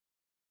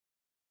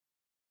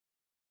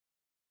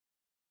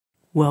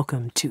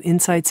Welcome to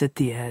Insights at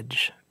the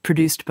Edge,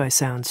 produced by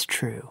Sounds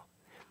True.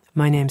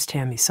 My name's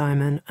Tami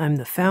Simon. I'm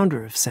the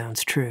founder of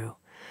Sounds True,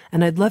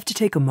 and I'd love to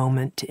take a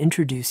moment to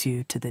introduce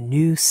you to the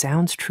new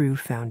Sounds True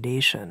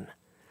Foundation.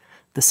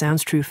 The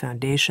Sounds True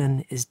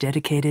Foundation is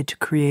dedicated to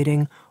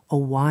creating a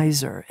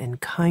wiser and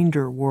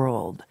kinder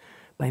world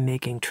by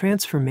making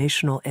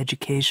transformational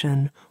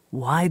education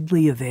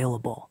widely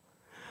available.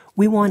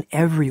 We want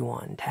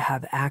everyone to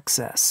have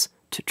access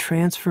to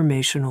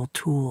transformational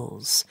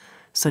tools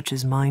such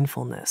as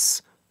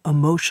mindfulness,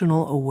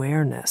 emotional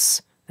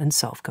awareness, and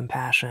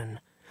self-compassion,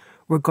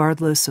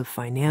 regardless of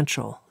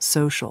financial,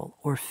 social,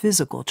 or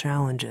physical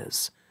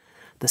challenges.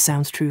 The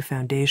Sounds True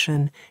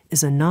Foundation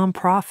is a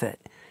nonprofit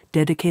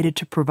dedicated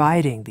to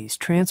providing these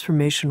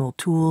transformational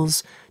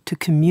tools to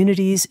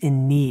communities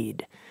in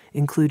need,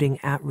 including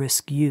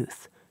at-risk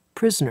youth,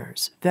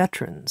 prisoners,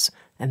 veterans,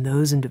 and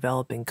those in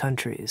developing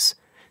countries.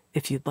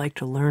 If you'd like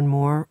to learn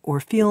more or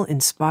feel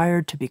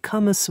inspired to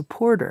become a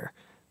supporter,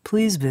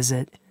 please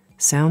visit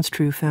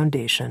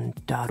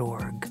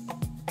SoundsTrueFoundation.org.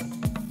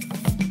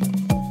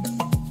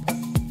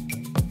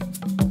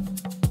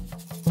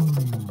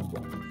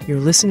 You're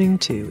listening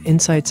to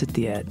Insights at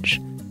the Edge.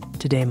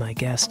 Today my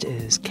guest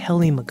is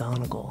Kelly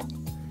McGonigal.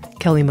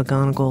 Kelly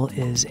McGonigal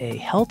is a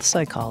health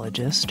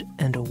psychologist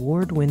and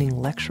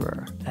award-winning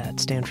lecturer at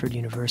Stanford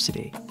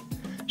University.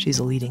 She's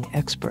a leading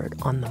expert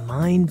on the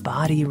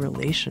mind-body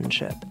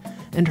relationship,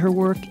 and her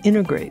work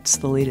integrates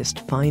the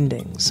latest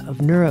findings of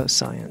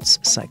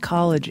neuroscience,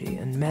 psychology,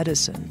 and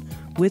medicine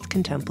with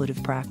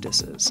contemplative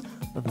practices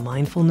of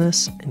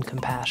mindfulness and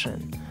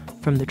compassion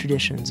from the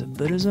traditions of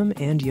Buddhism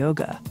and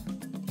yoga.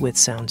 With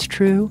Sounds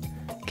True,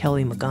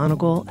 Kelly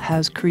McGonigal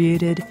has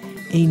created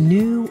a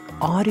new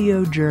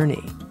audio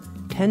journey,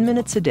 10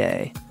 minutes a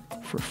day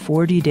for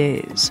 40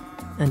 days,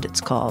 and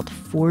it's called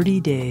 40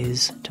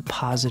 Days to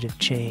Positive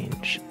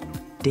Change,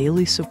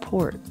 Daily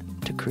Support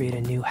to Create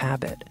a New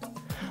Habit.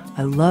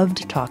 I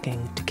loved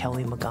talking to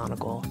Kelly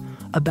McGonigal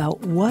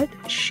about what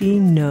she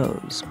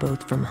knows,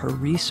 both from her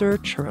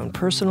research, her own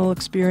personal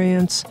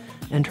experience,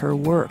 and her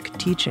work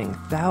teaching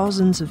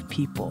thousands of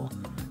people,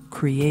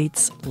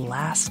 creates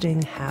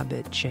lasting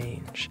habit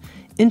change.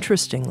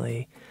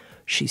 Interestingly,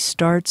 she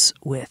starts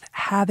with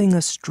having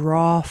us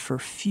draw for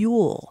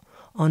fuel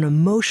on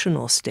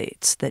emotional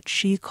states that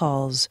she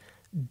calls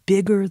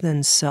bigger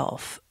than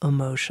self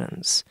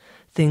emotions.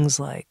 Things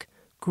like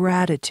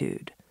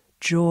gratitude,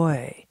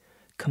 joy,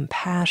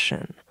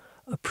 compassion,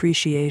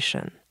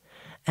 appreciation.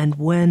 And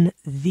when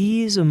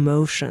these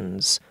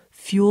emotions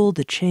fuel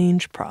the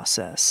change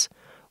process,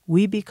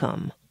 we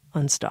become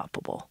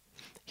unstoppable.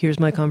 Here's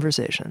my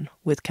conversation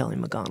with Kelly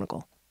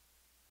McGonigal.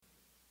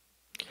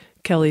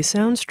 Kelly,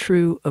 Sounds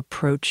True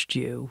approached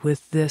you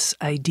with this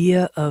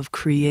idea of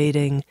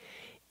creating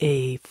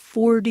a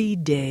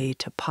 40-day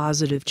to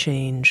positive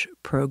change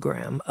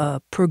program, a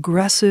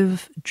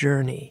progressive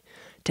journey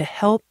to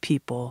help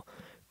people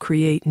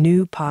create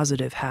new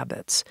positive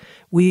habits.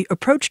 We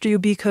approached you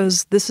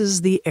because this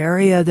is the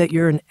area that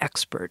you're an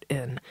expert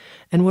in.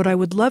 And what I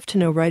would love to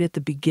know right at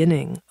the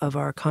beginning of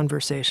our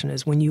conversation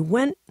is when you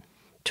went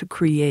to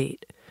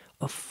create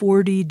a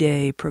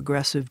 40-day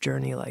progressive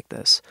journey like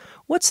this,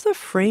 what's the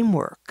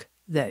framework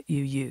that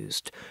you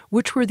used?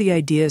 Which were the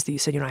ideas that you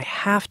said, I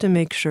have to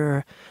make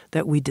sure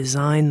that we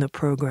design the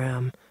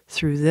program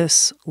through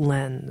this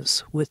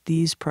lens with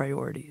these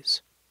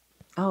priorities?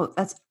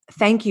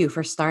 Thank you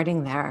for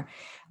starting there.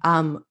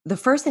 The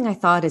first thing I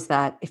thought is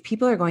that if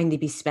people are going to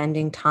be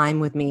spending time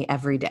with me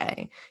every day,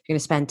 you're going to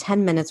spend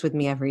 10 minutes with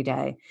me every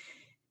day,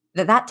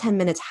 that 10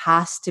 minutes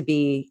has to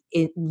be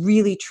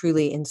really,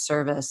 truly in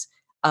service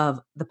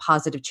of the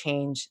positive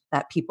change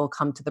that people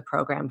come to the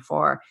program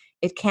for.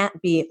 It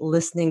can't be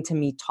listening to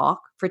me talk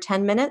for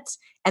 10 minutes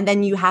and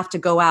then you have to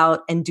go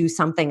out and do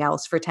something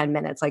else for 10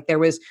 minutes. Like there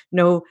was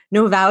no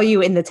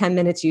value in the 10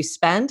 minutes you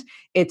spent.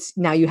 It's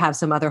now you have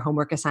some other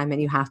homework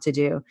assignment you have to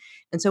do.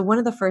 And so one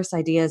of the first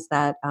ideas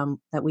that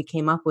we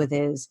came up with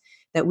is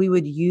that we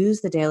would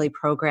use the daily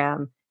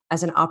program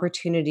as an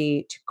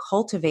opportunity to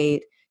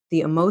cultivate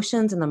the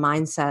emotions and the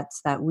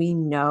mindsets that we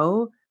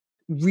know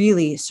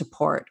really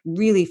support,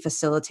 really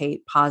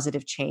facilitate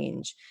positive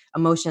change.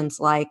 Emotions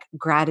like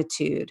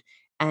gratitude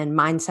and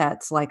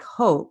mindsets like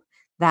hope,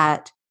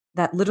 that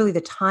literally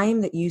the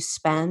time that you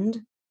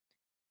spend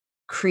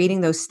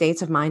creating those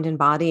states of mind and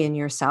body in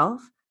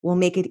yourself will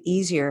make it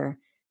easier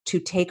to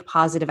take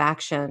positive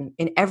action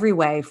in every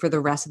way for the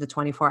rest of the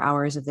 24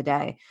 hours of the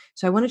day.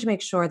 So I wanted to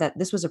make sure that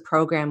this was a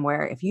program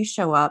where if you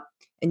show up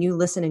and you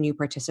listen and you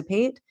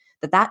participate,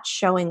 that's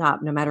showing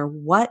up no matter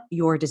what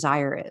your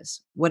desire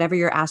is, whatever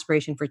your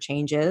aspiration for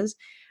change is.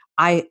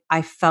 I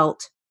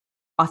felt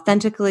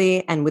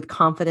authentically and with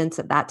confidence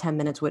that 10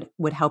 minutes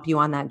would help you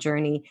on that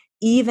journey,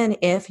 even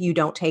if you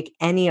don't take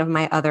any of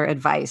my other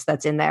advice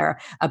that's in there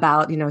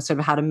about, sort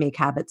of how to make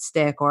habits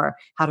stick or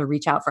how to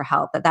reach out for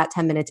help, that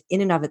 10 minutes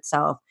in and of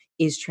itself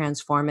is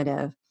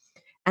transformative.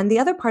 And the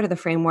other part of the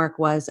framework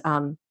was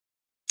I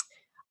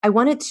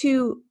wanted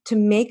to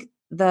make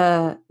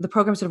the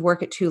program sort of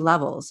work at two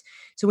levels.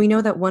 So we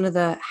know that one of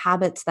the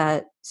habits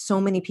that so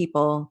many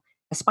people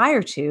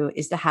aspire to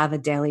is to have a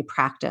daily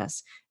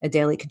practice, a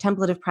daily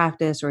contemplative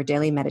practice, or a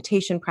daily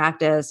meditation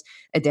practice,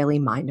 a daily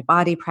mind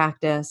body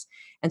practice.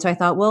 And so I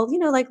thought, well,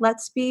 like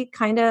let's be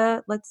kind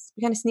of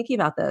sneaky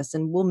about this,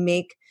 and we'll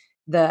make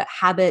the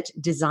habit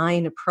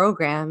design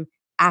program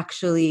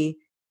actually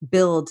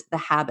build the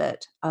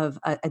habit of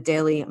a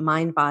daily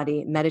mind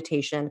body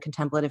meditation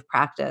contemplative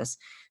practice,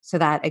 so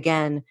that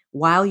again,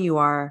 while you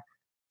are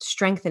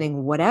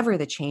strengthening whatever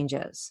the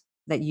changes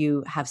that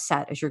you have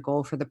set as your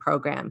goal for the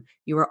program,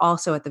 you are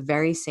also at the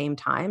very same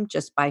time,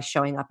 just by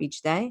showing up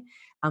each day,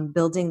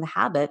 building the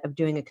habit of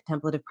doing a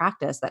contemplative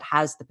practice that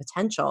has the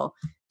potential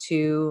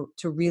to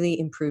really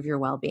improve your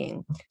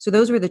well-being. So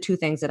those were the two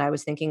things that I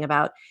was thinking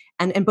about,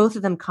 and both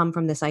of them come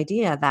from this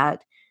idea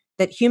that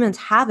humans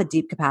have a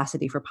deep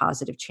capacity for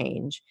positive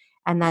change,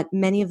 and that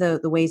many of the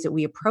ways that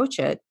we approach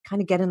it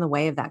kind of get in the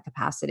way of that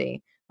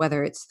capacity,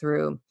 whether it's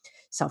through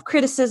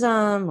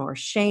self-criticism or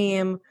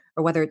shame,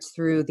 or whether it's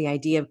through the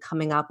idea of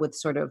coming up with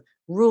sort of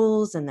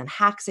rules and then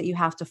hacks that you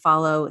have to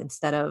follow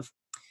instead of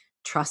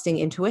trusting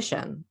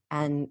intuition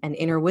and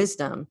inner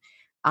wisdom.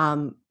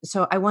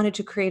 So I wanted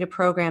to create a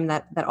program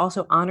that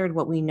also honored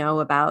what we know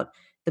about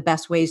the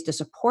best ways to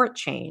support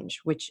change,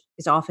 which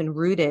is often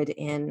rooted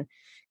in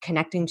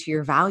connecting to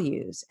your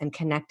values and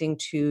connecting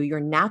to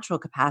your natural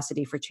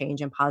capacity for change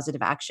and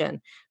positive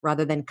action,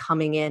 rather than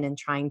coming in and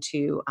trying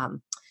to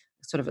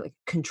sort of like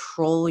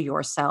control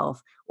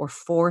yourself or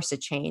force a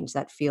change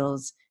that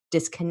feels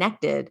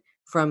disconnected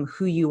from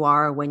who you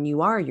are when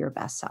you are your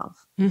best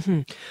self.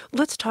 Mm-hmm.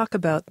 Let's talk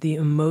about the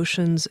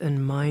emotions and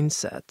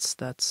mindsets.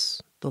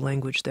 That's the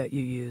language that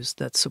you use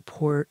that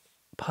support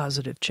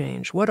positive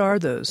change. What are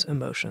those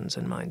emotions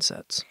and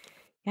mindsets?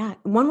 Yeah.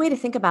 One way to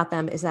think about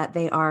them is that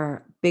they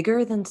are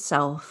bigger than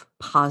self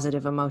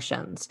positive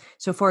emotions.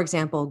 So, for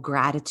example,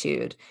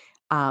 gratitude,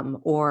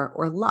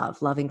 or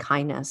love, loving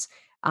kindness.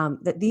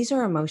 That these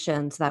are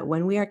emotions that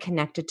when we are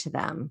connected to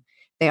them,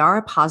 they are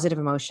a positive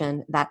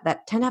emotion that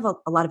tend to have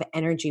a lot of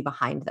energy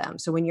behind them.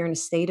 So when you're in a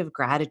state of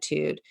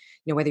gratitude,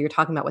 whether you're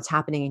talking about what's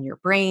happening in your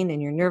brain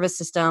and your nervous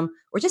system,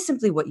 or just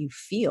simply what you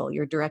feel,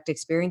 your direct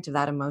experience of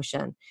that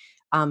emotion,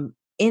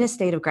 in a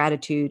state of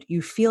gratitude,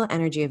 you feel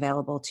energy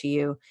available to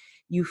you.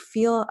 You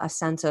feel a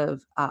sense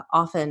of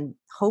often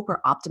hope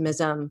or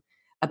optimism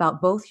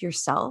about both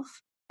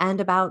yourself and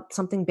about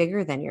something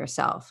bigger than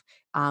yourself,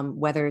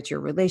 whether it's your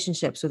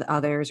relationships with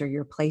others or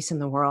your place in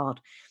the world.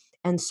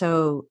 And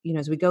so,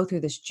 as we go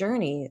through this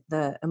journey,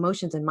 the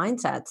emotions and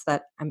mindsets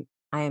that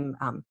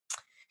I'm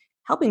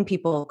helping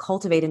people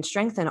cultivate and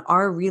strengthen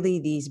are really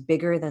these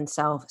bigger than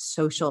self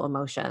social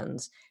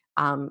emotions,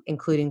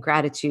 including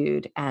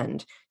gratitude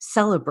and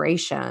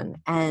celebration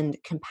and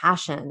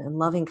compassion and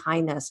loving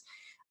kindness.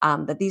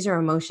 That these are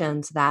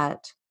emotions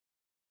that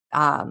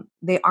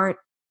they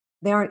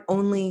aren't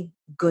only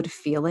good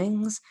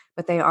feelings,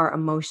 but they are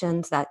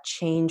emotions that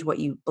change what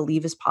you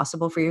believe is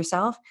possible for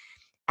yourself,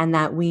 and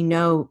that we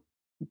know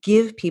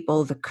give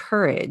people the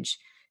courage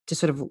to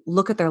sort of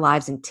look at their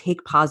lives and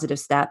take positive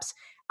steps.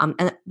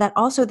 And that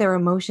also they're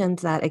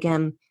emotions that,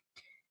 again,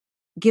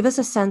 give us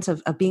a sense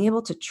of being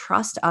able to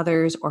trust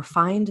others or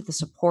find the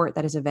support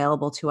that is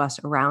available to us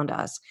around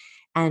us.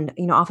 And,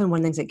 often one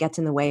of the things that gets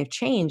in the way of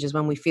change is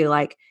when we feel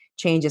like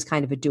change is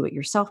kind of a do it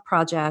yourself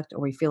project, or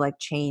we feel like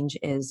change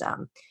is,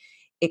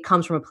 it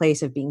comes from a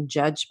place of being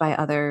judged by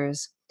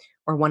others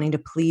or wanting to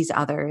please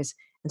others.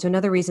 And so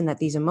another reason that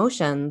these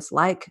emotions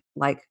like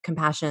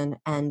compassion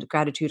and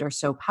gratitude are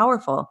so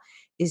powerful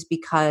is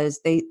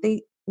because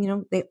they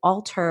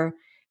alter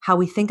how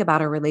we think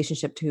about our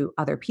relationship to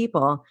other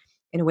people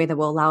in a way that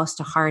will allow us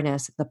to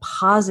harness the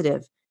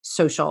positive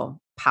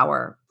social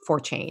power for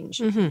change,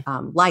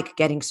 Mm-hmm. like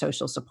getting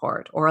social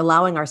support or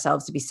allowing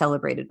ourselves to be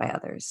celebrated by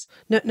others.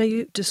 Now,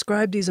 you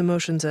describe these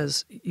emotions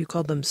as, you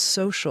call them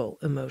social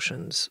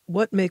emotions.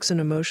 What makes an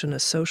emotion a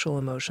social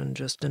emotion,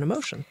 just an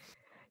emotion?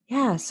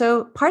 Yeah.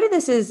 So part of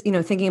this is,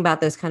 thinking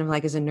about this kind of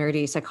like as a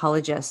nerdy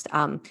psychologist.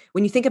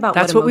 When you think about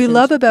what That's what we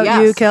love emotions, about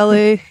you, yes,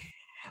 Kelly.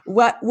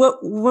 what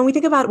when we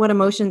think about what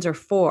emotions are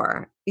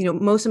for,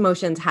 most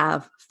emotions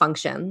have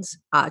functions,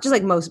 just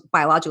like most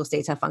biological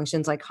states have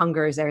functions, like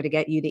hunger is there to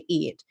get you to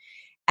eat.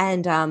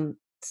 And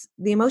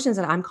the emotions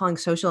that I'm calling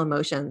social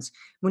emotions,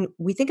 when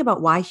we think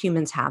about why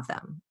humans have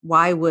them,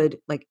 why would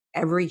like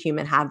every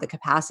human have the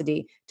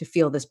capacity to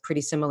feel this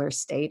pretty similar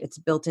state? It's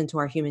built into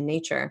our human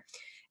nature.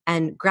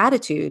 And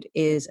gratitude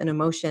is an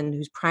emotion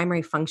whose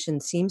primary function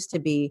seems to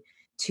be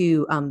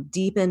to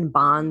deepen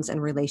bonds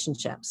and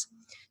relationships.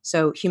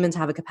 So humans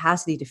have a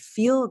capacity to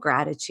feel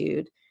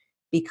gratitude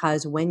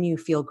because when you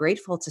feel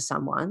grateful to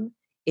someone,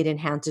 it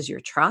enhances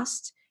your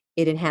trust.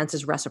 It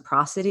enhances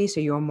reciprocity, so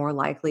you're more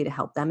likely to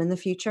help them in the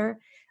future.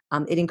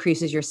 It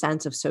increases your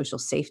sense of social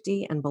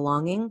safety and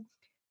belonging.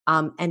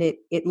 And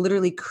it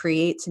literally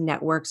creates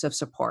networks of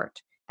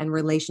support and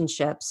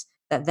relationships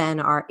that then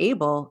are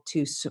able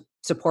to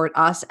support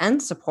us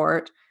and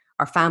support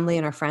our family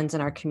and our friends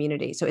and our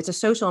community. So it's a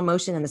social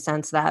emotion in the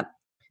sense that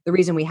the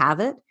reason we have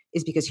it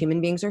is because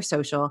human beings are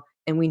social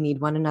and we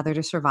need one another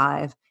to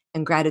survive.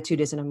 And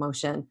gratitude is an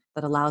emotion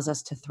that allows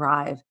us to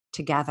thrive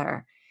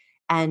together.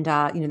 And,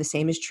 the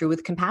same is true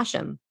with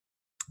compassion.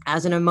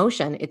 As an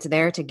emotion, it's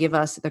there to give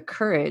us the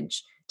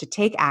courage to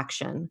take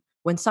action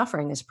when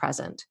suffering is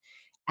present.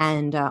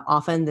 And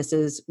often this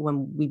is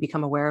when we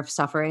become aware of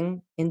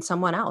suffering in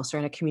someone else or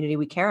in a community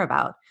we care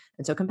about.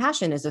 And so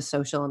compassion is a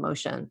social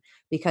emotion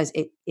because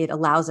it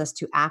allows us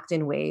to act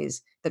in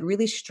ways that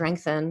really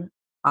strengthen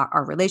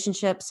our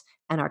relationships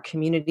and our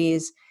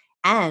communities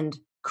and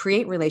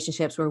create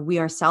relationships where we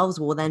ourselves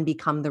will then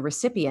become the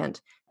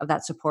recipient of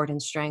that support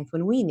and strength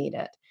when we need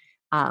it.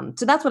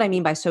 So that's what I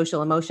mean by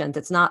social emotions.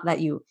 It's not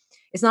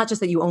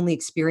just that you only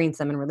experience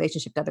them in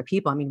relationship to other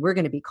people. I mean, we're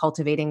going to be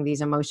cultivating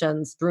these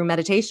emotions through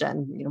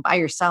meditation, by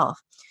yourself,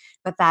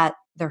 but that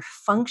their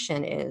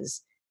function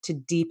is to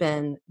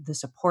deepen the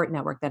support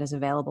network that is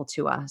available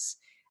to us.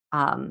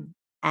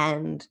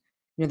 And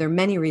there are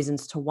many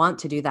reasons to want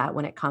to do that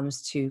when it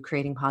comes to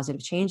creating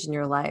positive change in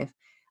your life.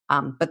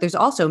 But there's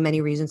also many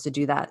reasons to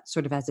do that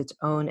sort of as its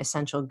own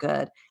essential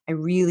good. I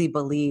really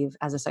believe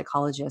as a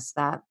psychologist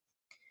that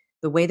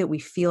the way that we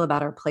feel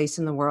about our place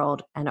in the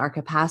world and our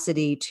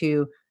capacity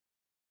to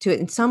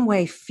in some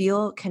way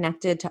feel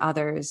connected to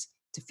others,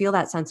 to feel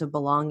that sense of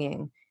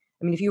belonging.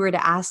 I mean, if you were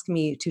to ask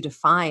me to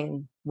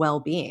define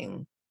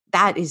well-being,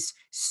 that is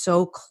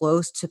so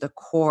close to the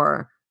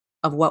core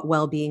of what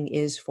well-being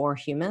is for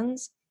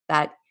humans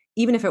that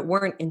even if it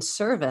weren't in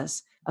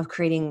service of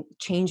creating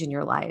change in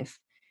your life,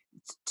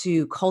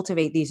 to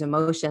cultivate these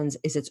emotions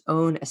is its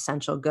own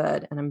essential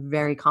good. And I'm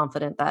very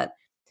confident that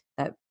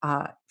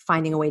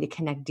finding a way to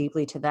connect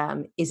deeply to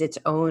them is its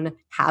own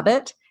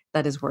habit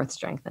that is worth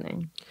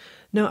strengthening.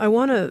 Now, I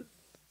want to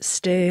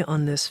stay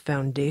on this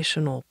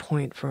foundational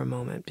point for a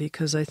moment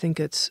because I think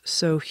it's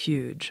so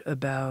huge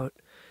about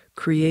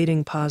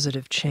creating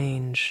positive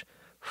change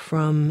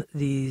from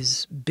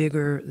these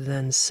bigger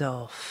than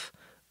self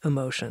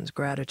emotions,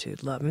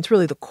 gratitude, love. And it's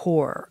really the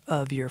core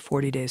of your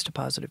 40 Days to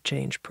Positive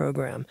Change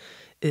program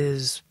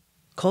is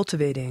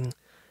cultivating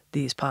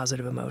these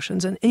positive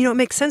emotions. And it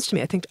makes sense to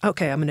me. I think,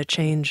 okay, I'm going to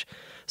change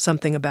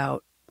something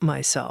about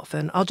myself.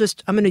 And I'm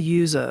going to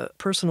use a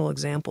personal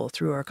example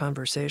through our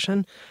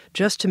conversation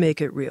just to make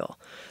it real.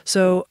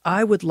 So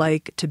I would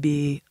like to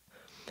be,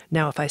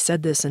 now if I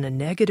said this in a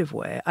negative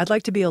way, I'd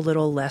like to be a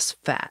little less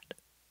fat.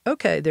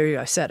 Okay, there you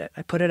go. I said it.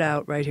 I put it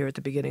out right here at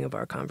the beginning of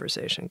our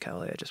conversation,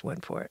 Kelly. I just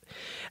went for it.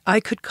 I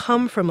could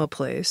come from a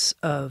place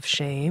of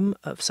shame,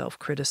 of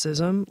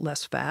self-criticism,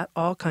 less fat,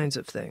 all kinds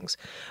of things.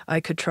 I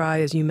could try,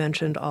 as you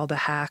mentioned, all the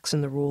hacks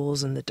and the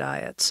rules and the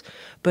diets.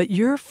 But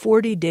your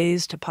 40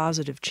 Days to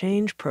Positive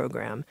Change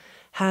program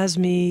has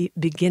me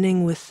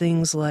beginning with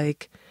things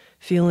like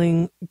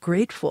feeling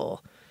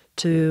grateful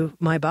to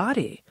my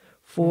body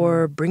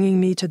for bringing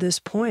me to this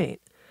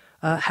point.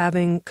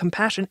 Having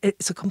compassion.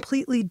 It's a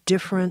completely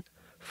different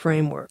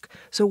framework.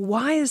 So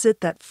why is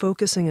it that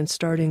focusing and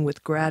starting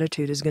with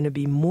gratitude is going to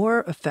be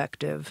more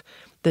effective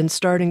than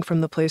starting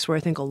from the place where I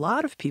think a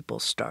lot of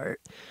people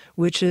start,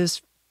 which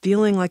is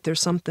feeling like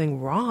there's something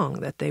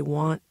wrong that they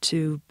want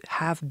to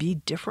have be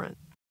different?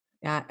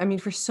 Yeah, I mean,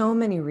 for so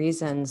many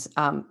reasons,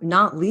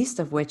 not least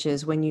of which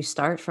is when you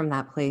start from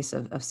that place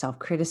of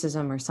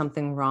self-criticism or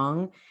something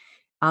wrong,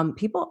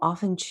 people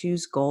often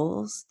choose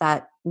goals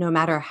that no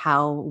matter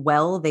how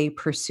well they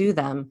pursue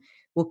them,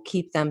 will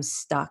keep them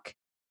stuck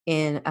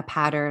in a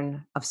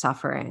pattern of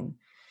suffering.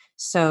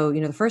 So,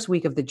 the first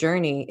week of the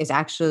journey is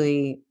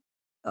actually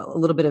a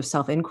little bit of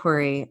self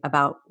inquiry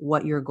about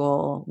what your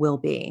goal will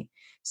be.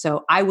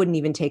 So I wouldn't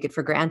even take it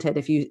for granted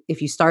if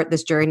you start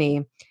this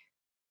journey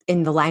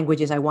in the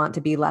languages I want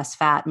to be less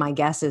fat. My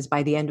guess is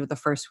by the end of the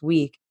first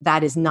week,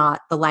 that is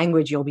not the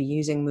language you'll be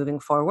using moving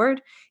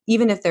forward.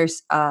 Even if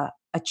there's a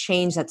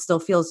change that still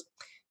feels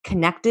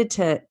connected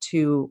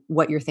to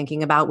what you're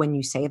thinking about when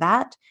you say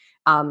that,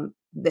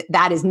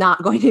 that is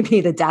not going to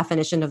be the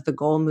definition of the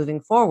goal moving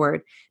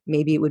forward.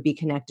 Maybe it would be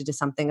connected to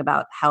something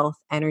about health,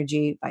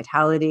 energy,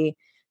 vitality,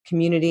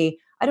 community.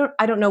 I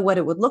don't know what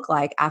it would look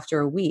like after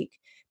a week,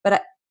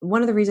 but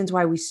one of the reasons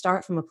why we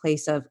start from a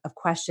place of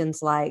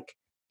questions like,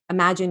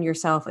 imagine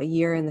yourself a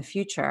year in the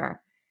future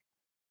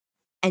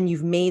and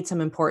you've made some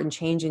important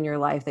change in your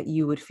life that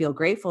you would feel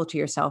grateful to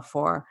yourself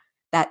for,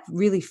 that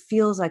really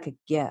feels like a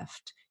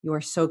gift. You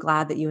are so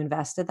glad that you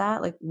invested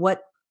that. Like what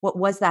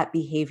was that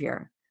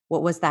behavior?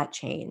 What was that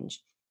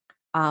change?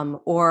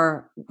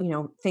 Or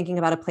thinking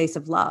about a place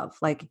of love.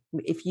 Like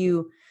if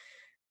you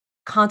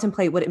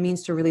contemplate what it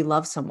means to really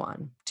love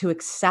someone, to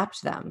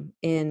accept them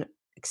in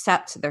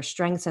accept their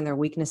strengths and their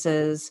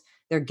weaknesses,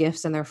 their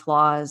gifts and their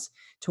flaws,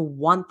 to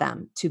want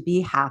them to be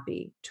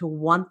happy, to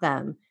want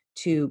them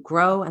to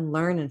grow and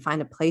learn and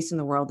find a place in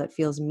the world that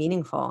feels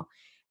meaningful.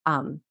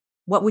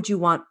 What would you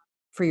want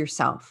for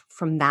yourself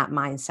from that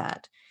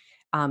mindset?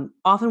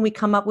 Often we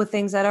come up with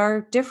things that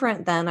are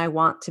different than I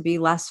want to be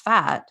less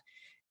fat.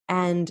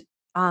 And,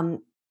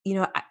 um,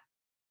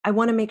 I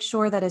want to make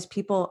sure that as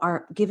people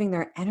are giving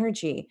their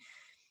energy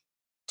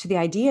to the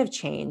idea of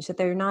change, that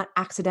they're not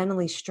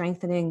accidentally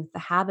strengthening the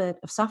habit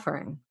of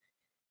suffering.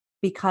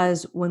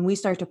 because when we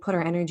start to put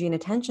our energy and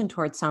attention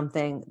towards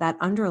something, that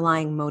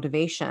underlying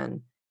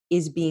motivation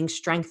is being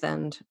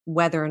strengthened,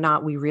 whether or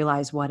not we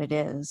realize what it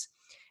is.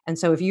 And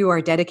so if you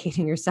are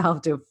dedicating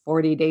yourself to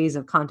 40 days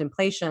of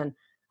contemplation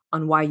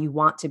on why you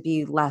want to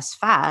be less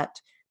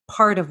fat,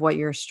 part of what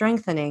you're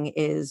strengthening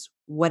is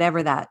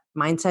whatever that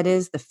mindset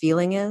is, the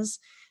feeling is,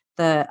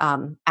 the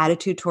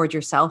attitude toward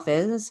yourself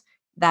is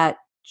that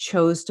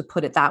chose to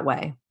put it that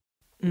way.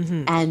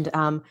 Hmm. And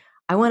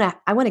I want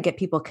to get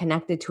people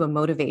connected to a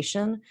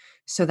motivation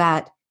so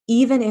that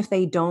even if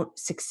they don't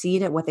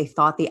succeed at what they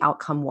thought the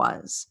outcome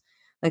was,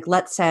 like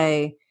let's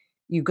say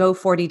you go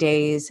 40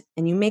 days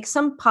and you make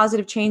some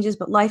positive changes,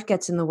 but life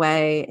gets in the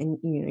way, and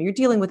you're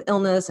dealing with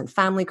illness and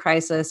family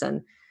crisis,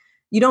 and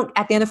you don't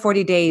at the end of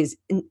 40 days,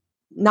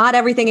 not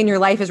everything in your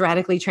life is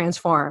radically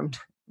transformed,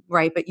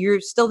 right? But you're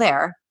still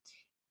there.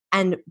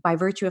 And by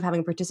virtue of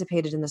having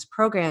participated in this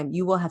program,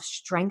 you will have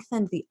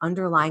strengthened the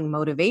underlying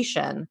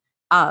motivation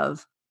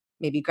of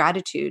maybe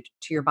gratitude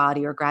to your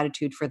body, or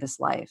gratitude for this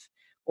life,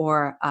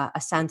 or a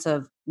sense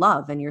of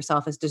love and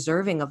yourself as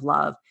deserving of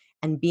love,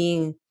 and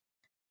being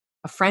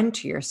a friend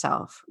to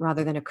yourself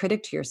rather than a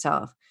critic to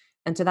yourself.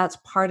 And so that's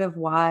part of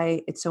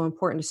why it's so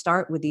important to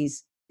start with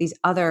these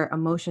other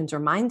emotions or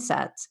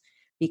mindsets,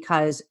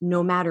 because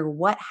no matter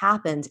what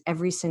happens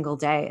every single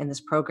day in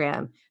this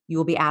program, you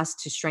will be asked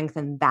to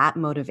strengthen that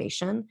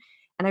motivation.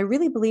 And I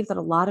really believe that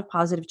a lot of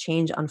positive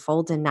change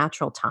unfolds in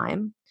natural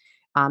time,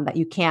 that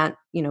you can't,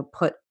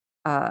 put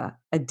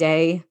a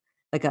day,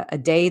 like a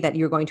day that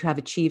you're going to have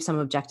achieved some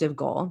objective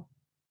goal.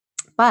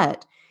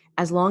 But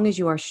as long as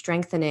you are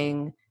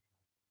strengthening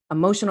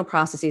emotional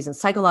processes and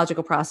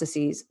psychological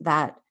processes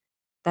that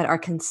are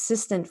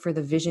consistent for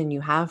the vision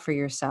you have for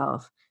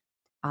yourself,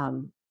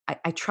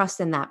 I trust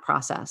in that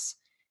process,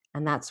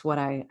 and that's what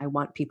I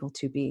want people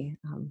to be,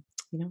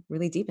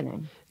 really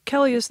deepening.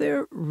 Kelly, is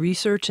there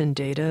research and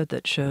data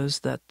that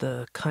shows that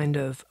the kind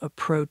of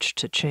approach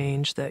to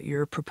change that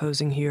you're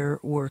proposing here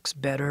works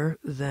better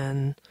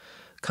than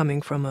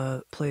coming from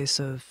a place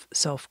of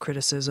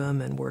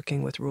self-criticism and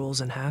working with rules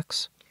and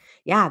hacks?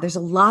 Yeah, there's a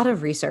lot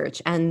of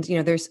research, and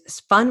there's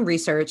fun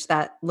research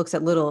that looks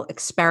at little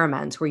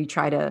experiments where you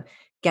try to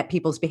get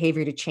people's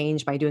behavior to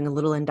change by doing a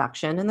little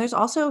induction. And there's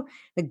also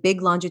like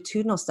big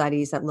longitudinal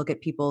studies that look at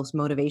people's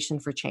motivation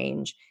for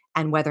change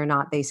and whether or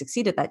not they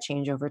succeed at that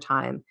change over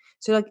time.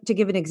 So, like, to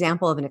give an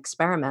example of an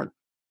experiment,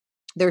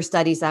 there are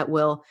studies that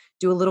will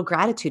do a little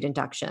gratitude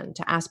induction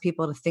to ask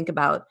people to think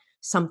about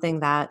something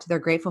that they're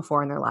grateful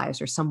for in their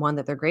lives, or someone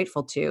that they're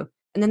grateful to.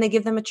 And then they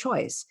give them a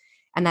choice.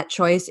 And that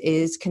choice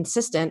is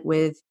consistent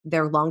with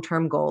their long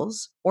term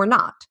goals or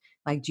not.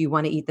 Like, do you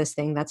want to eat this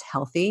thing that's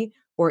healthy,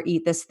 or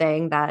eat this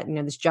thing that,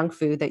 this junk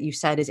food that you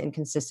said is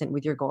inconsistent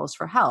with your goals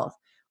for health?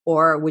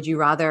 Or would you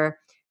rather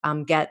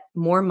get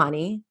more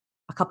money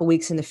a couple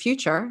weeks in the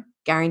future,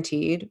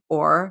 guaranteed,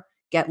 or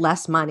get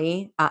less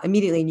money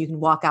immediately and you can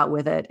walk out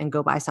with it and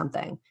go buy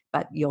something,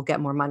 but you'll get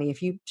more money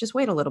if you just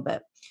wait a little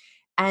bit?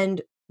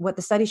 And what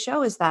the studies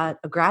show is that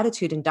a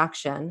gratitude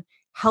induction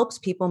helps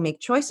people make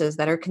choices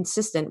that are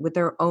consistent with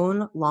their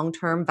own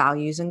long-term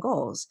values and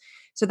goals.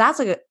 So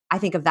I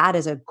think of that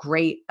as a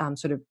great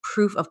sort of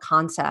proof of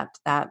concept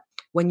that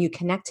when you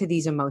connect to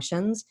these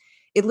emotions,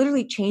 it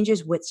literally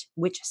changes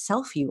which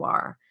self you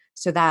are.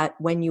 So that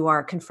when you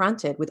are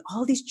confronted with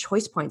all these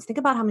choice points, think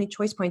about how many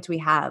choice points we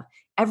have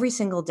every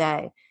single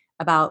day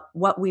about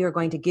what we are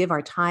going to give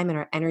our time and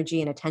our energy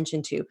and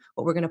attention to,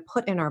 what we're going to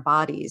put in our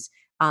bodies,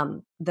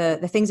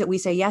 the things that we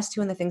say yes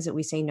to and the things that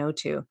we say no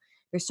to.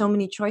 There's so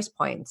many choice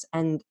points,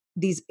 and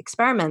these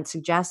experiments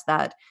suggest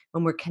that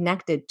when we're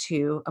connected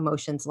to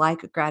emotions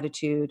like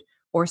gratitude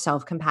or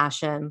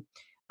self-compassion,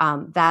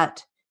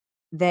 that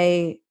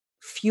they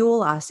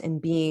fuel us in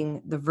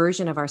being the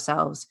version of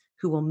ourselves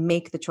who will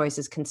make the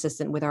choices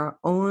consistent with our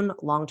own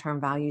long-term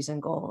values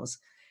and goals.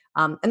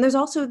 And there's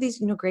also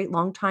these, great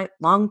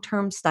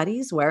long-term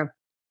studies where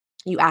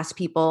you ask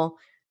people,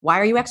 why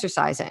are you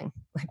exercising?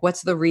 Like,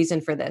 what's the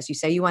reason for this? You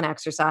say you want to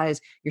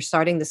exercise, you're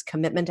starting this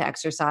commitment to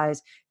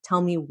exercise.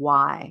 Tell me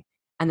why.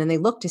 And then they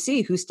look to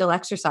see who's still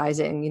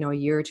exercising, a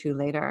year or two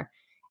later.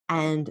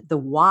 And the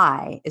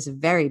why is a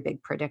very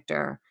big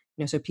predictor.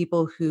 So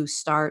people who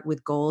start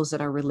with goals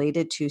that are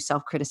related to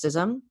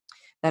self-criticism,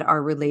 that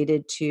are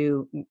related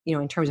to,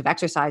 in terms of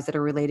exercise, that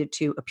are related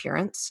to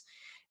appearance,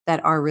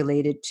 that are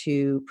related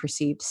to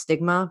perceived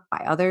stigma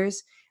by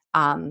others,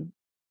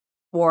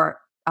 or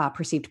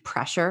perceived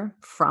pressure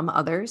from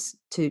others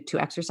to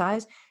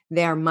exercise,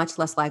 they are much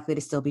less likely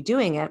to still be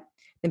doing it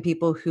than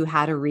people who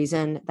had a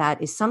reason that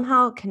is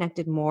somehow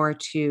connected more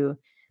to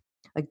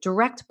like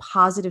direct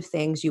positive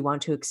things you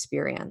want to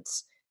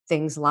experience,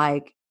 things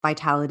like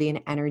vitality and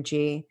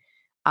energy,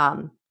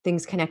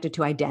 things connected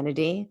to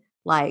identity.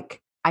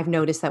 Like, I've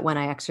noticed that when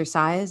I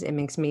exercise, it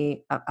makes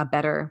me a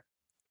better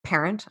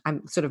parent.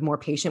 I'm sort of more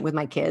patient with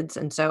my kids.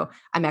 And so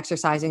I'm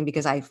exercising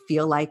because I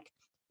feel like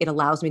it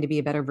allows me to be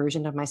a better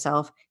version of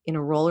myself in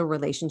a role or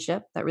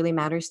relationship that really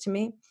matters to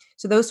me.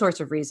 So those sorts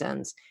of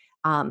reasons.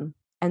 And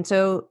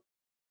so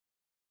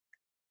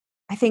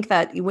I think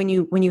that when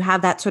you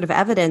have that sort of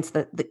evidence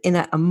that in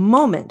a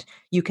moment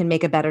you can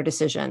make a better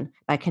decision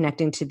by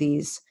connecting to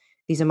these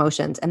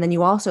emotions, and then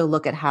you also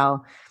look at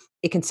how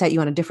it can set you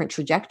on a different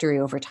trajectory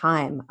over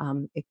time.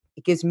 It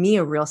gives me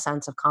a real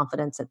sense of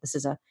confidence that this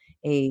is a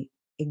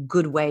a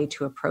good way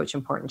to approach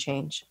important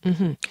change.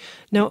 Hmm.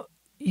 Now,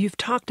 you've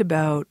talked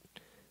about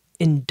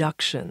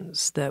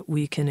inductions that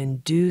we can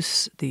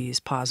induce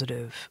these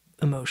positive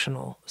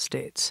emotional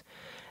states.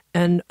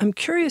 And I'm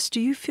curious,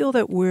 do you feel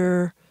that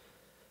we're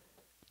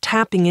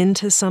tapping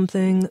into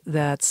something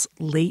that's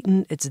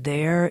latent, it's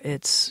there,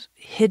 it's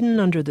hidden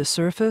under the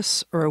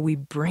surface, or are we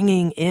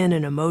bringing in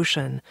an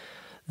emotion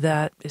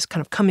that is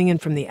kind of coming in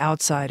from the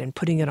outside and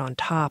putting it on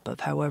top of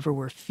however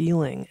we're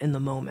feeling in the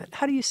moment?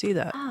 How do you see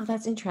that? Oh,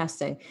 that's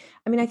interesting.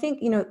 I mean, I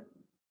think,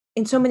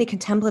 in so many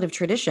contemplative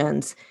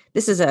traditions,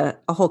 this is a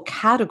whole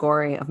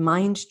category of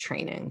mind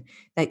training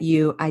that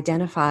you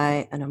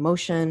identify an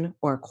emotion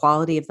or a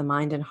quality of the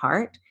mind and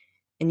heart,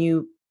 and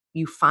you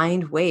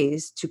find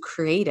ways to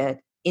create it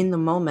in the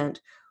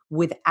moment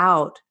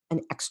without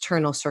an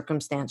external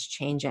circumstance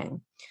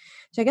changing.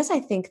 So I guess I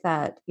think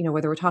that,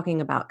 whether we're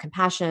talking about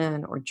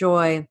compassion or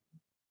joy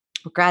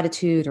or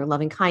gratitude or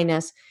loving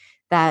kindness,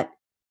 that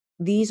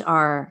these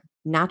are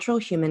natural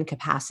human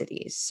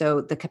capacities.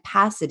 So the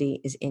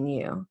capacity is in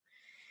you.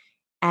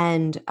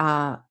 And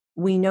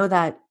we know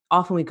that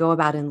often we go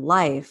about in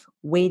life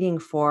waiting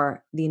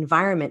for the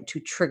environment to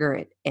trigger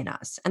it in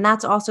us. And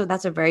that's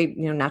a very,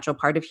 natural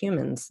part of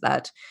humans,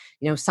 that,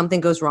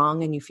 something goes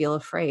wrong and you feel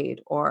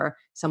afraid, or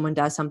someone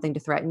does something to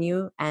threaten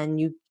you and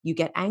you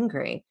get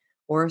angry,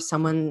 or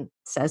someone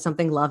says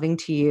something loving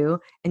to you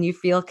and you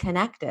feel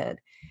connected.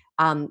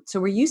 So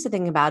we're used to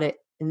thinking about it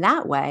in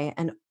that way.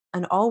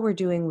 And all we're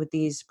doing with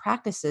these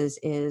practices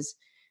is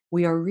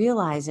we are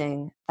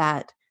realizing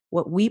that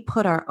what we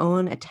put our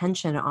own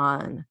attention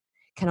on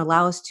can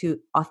allow us to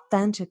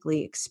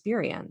authentically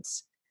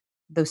experience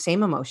those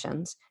same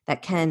emotions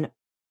that can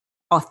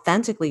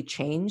authentically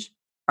change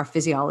our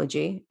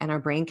physiology and our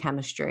brain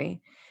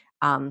chemistry.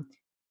 Um,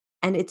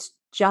 and it's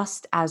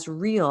just as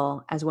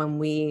real as when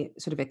we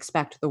sort of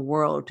expect the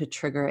world to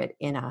trigger it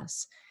in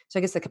us. So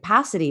I guess the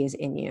capacity is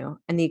in you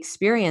and the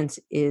experience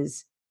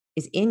is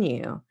in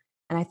you.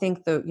 And I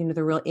think the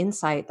real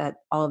insight that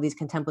all of these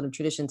contemplative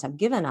traditions have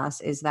given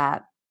us is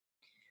that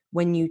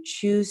when you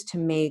choose to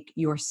make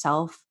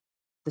yourself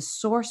the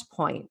source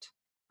point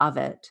of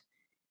it,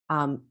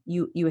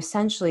 you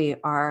essentially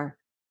are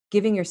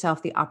giving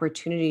yourself the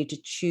opportunity to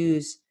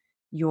choose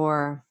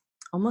your,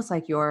 almost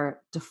like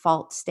your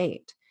default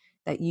state,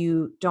 that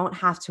you don't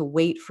have to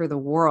wait for the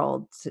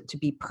world to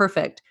be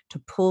perfect to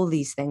pull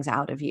these things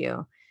out of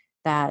you,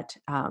 that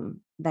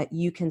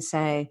you can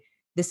say,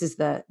 this is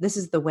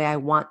the way I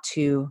want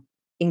to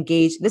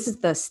engage, this is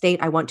the state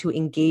I want to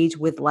engage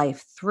with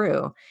life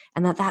through.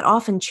 And that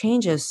often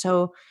changes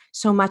so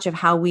much of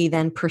how we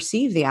then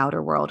perceive the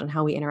outer world and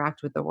how we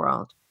interact with the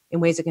world in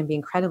ways that can be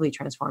incredibly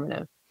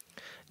transformative.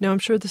 Now, I'm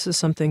sure this is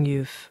something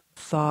you've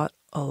thought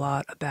a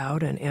lot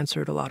about and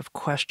answered a lot of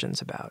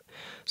questions about.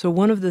 So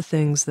one of the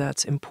things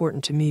that's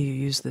important to me, you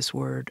use this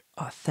word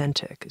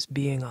authentic, is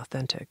being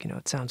authentic.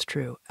 It sounds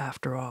true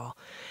after all.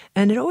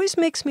 And it always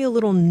makes me a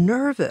little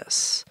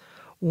nervous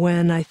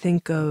when I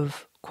think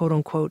of quote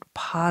unquote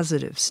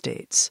positive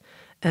states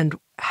and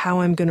how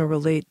I'm going to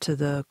relate to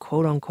the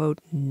quote unquote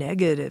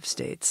negative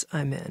states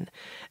I'm in.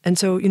 And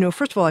so,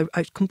 first of all,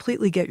 I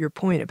completely get your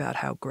point about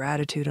how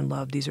gratitude and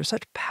love, these are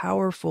such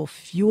powerful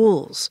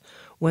fuels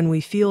when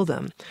we feel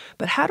them.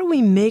 But how do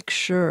we make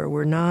sure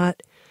we're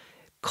not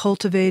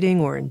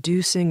cultivating or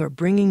inducing or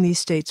bringing these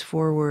states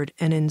forward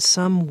and in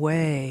some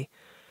way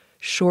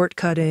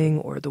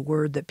shortcutting, or the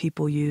word that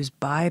people use,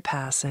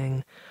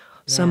 bypassing,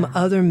 some Yeah.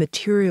 other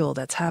material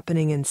that's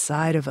happening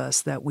inside of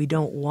us that we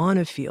don't want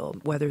to feel,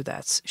 whether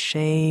that's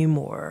shame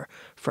or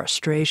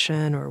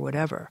frustration or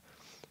whatever?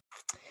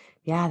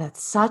 Yeah,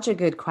 that's such a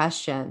good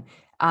question.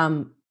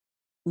 Um,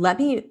 let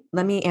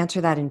me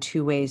answer that in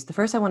two ways. The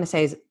first I want to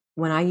say is,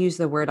 when I use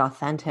the word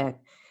authentic,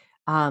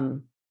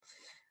 um,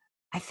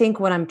 I think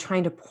what I'm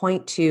trying to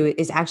point to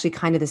is actually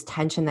kind of this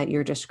tension that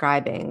you're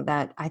describing,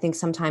 that I think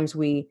sometimes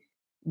we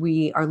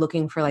are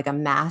looking for like a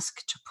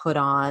mask to put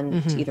on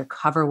to Hmm. either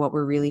cover what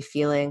we're really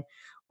feeling,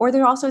 or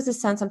there also is a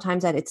sense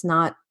sometimes that it's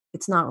not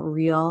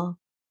real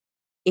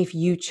if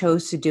you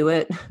chose to do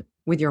it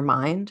with your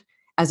mind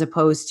as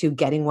opposed to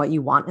getting what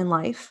you want in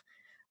life.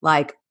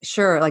 Like,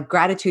 sure, like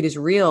gratitude is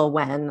real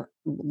when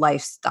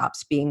life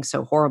stops being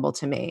so horrible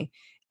to me.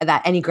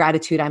 That any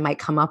gratitude I might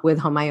come up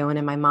with on my own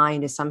in my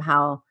mind is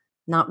somehow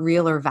not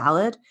real or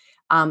valid.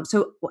 I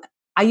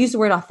use the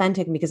word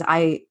authentic because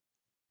I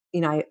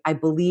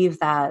believe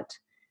that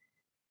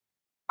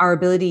our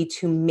ability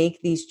to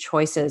make these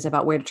choices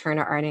about where to turn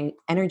our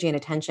energy and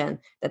attention,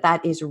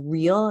 that is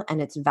real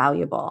and it's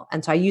valuable.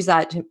 And so I use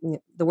the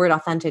word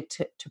authentic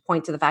to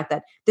point to the fact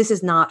that this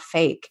is not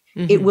fake.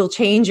 It Hmm. will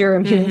change your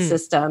immune Hmm.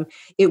 system.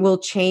 It will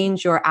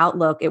change your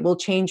outlook. It will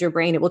change your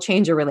brain. It will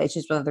change your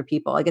relationships with other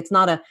people. Like, it's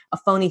not a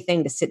phony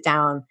thing to sit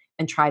down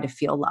and try to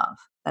feel love.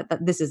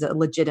 That this is a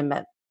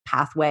legitimate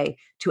pathway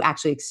to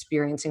actually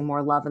experiencing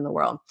more love in the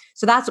world.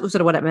 So that's sort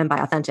of what I meant by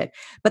authentic.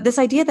 But this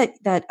idea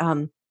that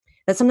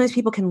sometimes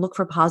people can look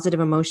for positive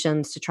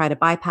emotions to try to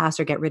bypass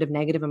or get rid of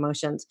negative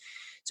emotions.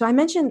 So I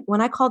mentioned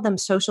when I called them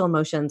social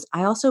emotions,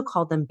 I also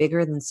called them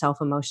bigger than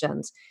self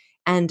emotions.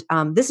 And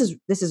this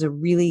is a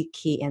really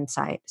key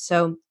insight.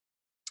 So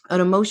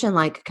an emotion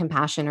like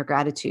compassion or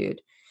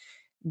gratitude,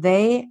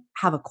 they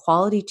have a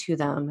quality to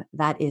them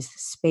that is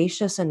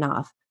spacious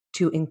enough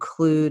to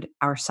include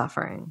our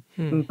suffering.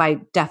 Hmm. And by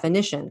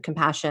definition,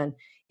 compassion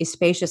is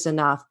spacious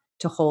enough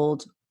to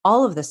hold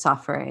all of the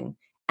suffering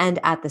and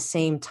at the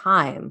same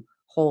time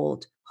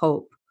hold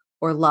hope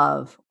or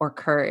love or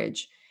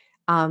courage.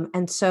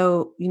 And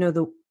so,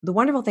 the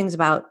wonderful things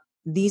about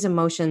these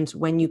emotions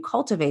when you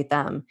cultivate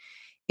them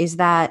is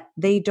that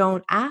they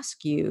don't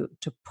ask you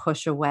to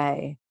push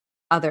away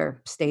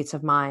other states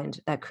of mind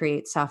that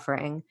create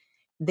suffering.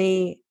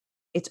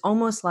 It's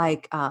almost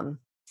like um,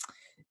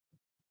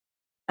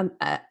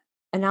 uh,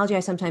 analogy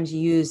I sometimes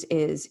use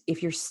is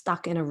if you're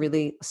stuck in a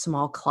really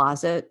small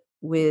closet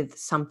with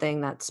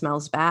something that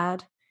smells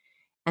bad,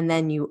 and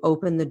then you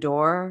open the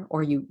door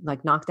or you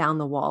like knock down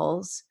the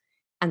walls,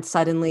 and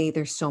suddenly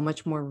there's so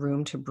much more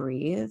room to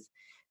breathe.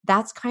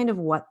 That's kind of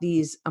what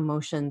these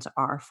emotions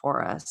are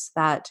for us,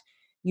 that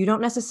you don't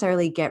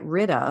necessarily get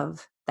rid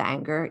of the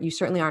anger. You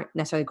certainly aren't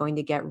necessarily going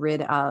to get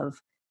rid of,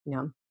 you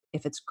know,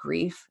 if it's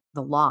grief,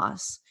 the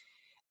loss.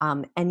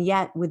 And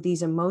yet, with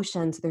these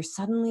emotions, there's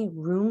suddenly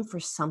room for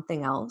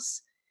something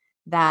else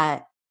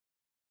that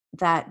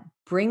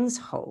brings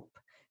hope,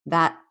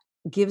 that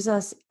gives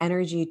us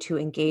energy to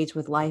engage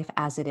with life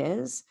as it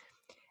is.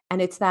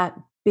 And it's that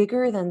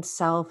bigger than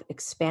self,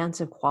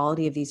 expansive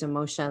quality of these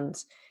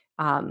emotions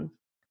um,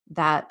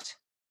 that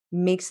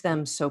makes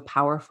them so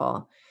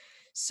powerful.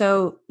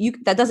 So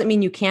that doesn't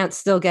mean you can't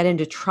still get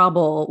into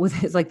trouble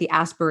with it's like the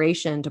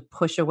aspiration to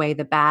push away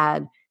the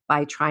bad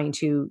by trying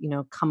to,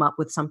 come up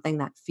with something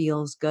that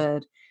feels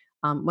good.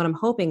 What I'm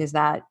hoping is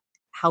that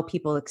how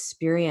people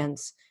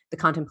experience the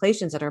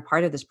contemplations that are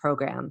part of this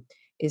program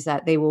is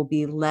that they will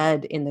be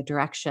led in the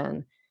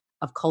direction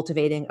of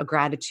cultivating a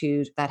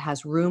gratitude that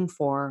has room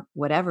for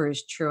whatever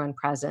is true and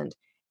present,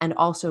 and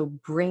also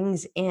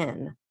brings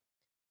in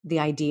the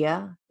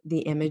idea, the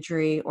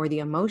imagery, or the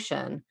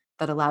emotion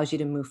that allows you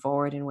to move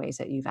forward in ways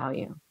that you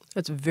value.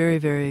 That's very,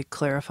 very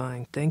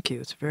clarifying. Thank you.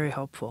 It's very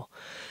helpful.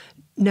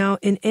 Now,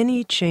 in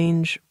any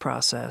change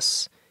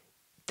process,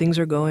 things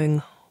are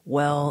going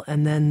well,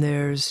 and then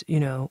there's,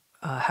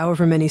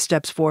 however many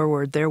steps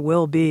forward, there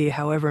will be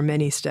however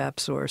many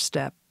steps or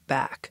step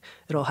back.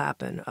 It'll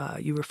happen.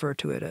 You refer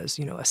to it as,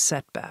 a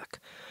setback.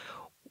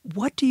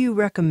 What do you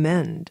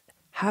recommend?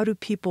 How do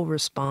people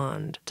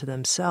respond to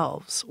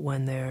themselves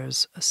when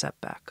there's a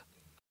setback?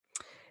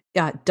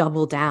 Yeah,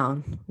 double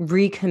down,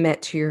 recommit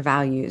to your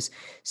values.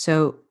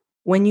 So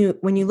when you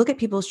look at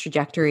people's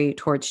trajectory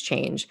towards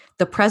change,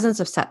 the presence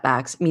of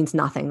setbacks means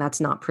nothing.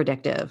 That's not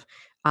predictive.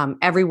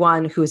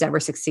 Everyone who has ever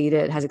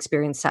succeeded has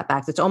experienced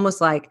setbacks. It's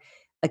almost like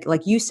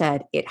you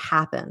said, it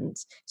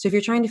happens. So if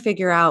you're trying to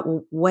figure out,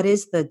 well, what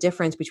is the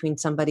difference between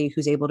somebody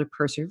who's able to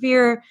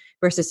persevere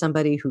versus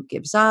somebody who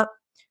gives up,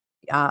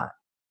 uh,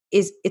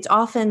 it's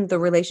often the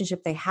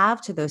relationship they have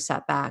to those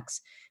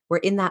setbacks, where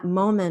in that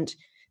moment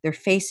they're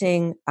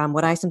facing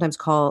what I sometimes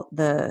call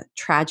the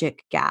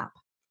tragic gap.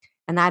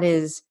 And that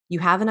is, you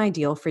have an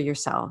ideal for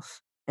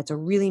yourself. It's a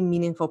really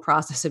meaningful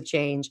process of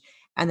change.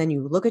 And then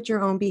you look at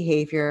your own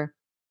behavior,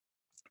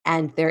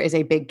 and there is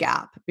a big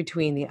gap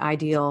between the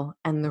ideal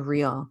and the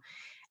real.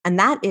 And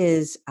that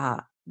is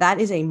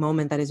a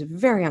moment that is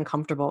very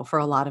uncomfortable for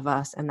a lot of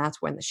us. And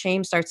that's when the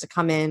shame starts to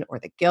come in, or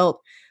the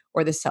guilt,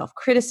 or the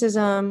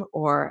self-criticism,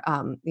 or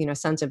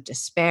sense of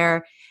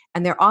despair.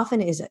 And there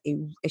often is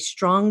a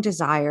strong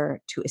desire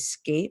to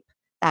escape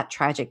that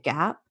tragic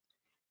gap,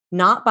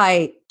 not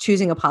by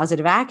choosing a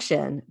positive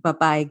action, but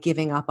by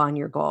giving up on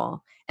your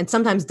goal. And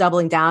sometimes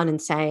doubling down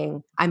and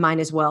saying, I might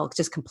as well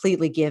just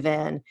completely give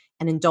in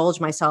and indulge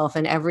myself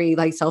in every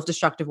like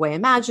self-destructive way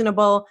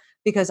imaginable,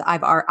 because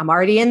I'm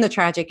already in the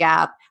tragic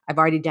gap. I've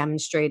already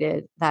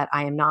demonstrated that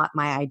I am not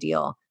my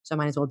ideal. So I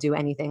might as well do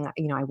anything,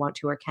 I want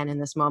to or can in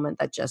this moment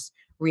that just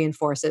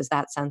reinforces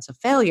that sense of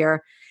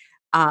failure,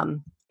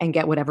 and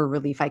get whatever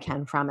relief I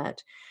can from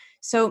it.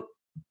 So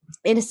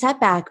in a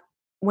setback,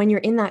 when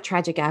you're in that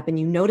tragic gap and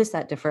you notice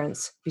that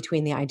difference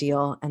between the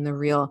ideal and the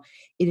real,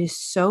 it is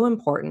so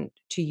important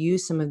to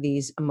use some of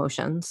these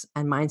emotions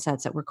and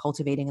mindsets that we're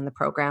cultivating in the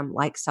program,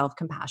 like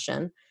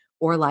self-compassion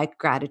or like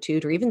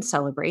gratitude or even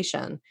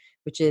celebration,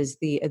 which is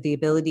the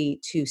ability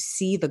to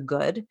see the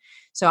good.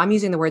 So I'm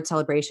using the word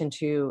celebration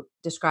to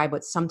describe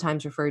what's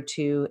sometimes referred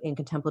to in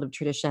contemplative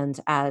traditions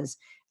as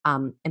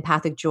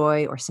empathic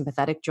joy or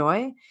sympathetic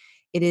joy.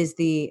 It is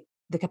the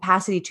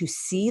capacity to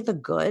see the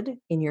good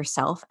in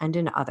yourself and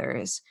in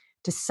others,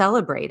 to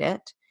celebrate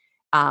it,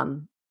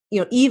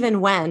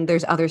 even when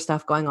there's other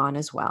stuff going on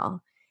as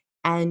well,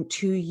 and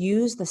to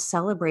use the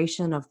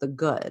celebration of the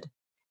good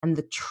and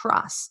the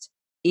trust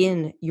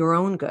in your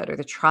own good or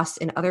the trust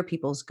in other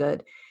people's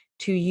good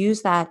to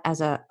use that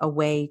as a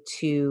way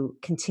to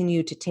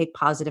continue to take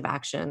positive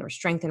action or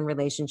strengthen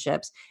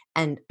relationships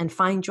and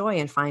find joy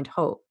and find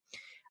hope.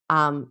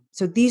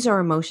 So these are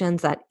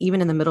emotions that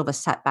even in the middle of a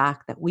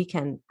setback that we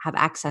can have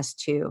access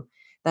to,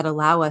 that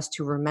allow us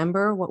to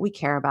remember what we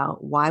care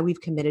about, why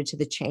we've committed to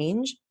the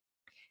change,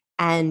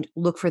 and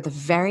look for the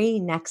very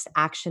next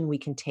action we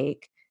can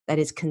take that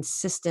is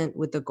consistent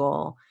with the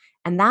goal.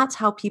 And that's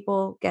how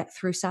people get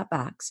through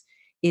setbacks,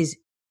 is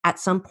at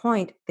some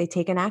point they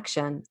take an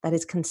action that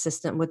is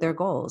consistent with their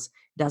goals.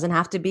 Doesn't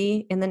have to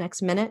be in the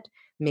next minute.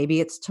 Maybe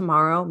it's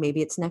tomorrow,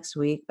 maybe it's next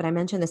week. But I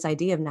mentioned this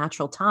idea of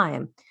natural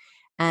time.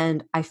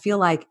 And I feel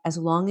like as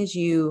long as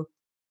you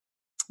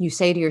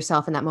say to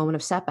yourself in that moment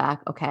of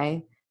setback,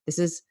 okay, this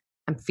is,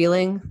 I'm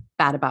feeling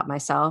bad about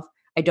myself.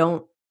 I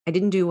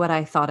didn't do what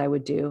I thought I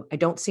would do. I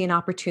don't see an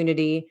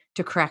opportunity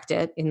to correct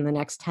it in the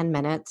next 10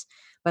 minutes,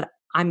 but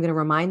I'm going to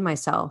remind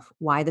myself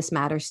why this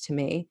matters to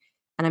me.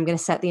 And I'm going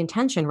to set the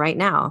intention right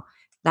now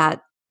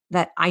that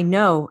I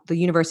know the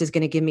universe is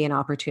going to give me an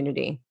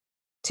opportunity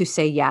to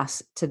say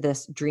yes to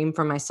this dream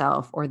for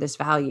myself or this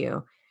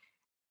value.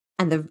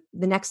 And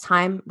the next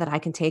time that I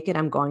can take it,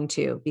 I'm going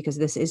to, because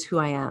this is who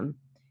I am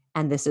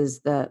and this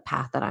is the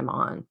path that I'm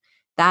on.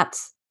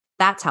 That's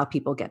how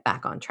people get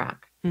back on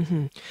track.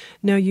 Mm-hmm.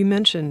 Now, you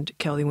mentioned,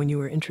 Kelly, when you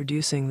were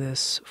introducing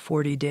this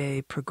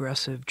 40-day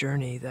progressive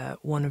journey,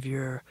 that one of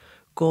your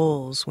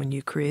goals when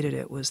you created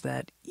it was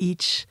that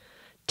each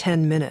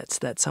 10 minutes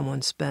that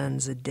someone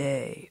spends a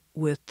day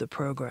with the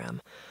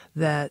program,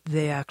 that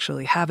they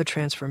actually have a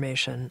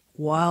transformation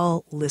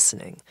while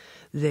listening.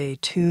 They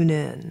tune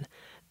in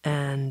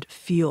and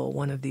feel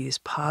one of these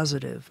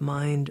positive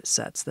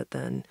mindsets that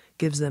then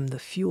gives them the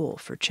fuel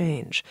for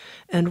change.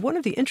 And one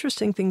of the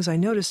interesting things I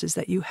noticed is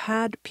that you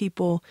had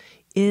people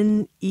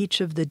in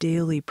each of the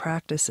daily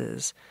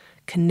practices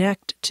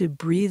connect to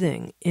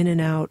breathing in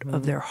and out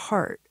of their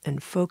heart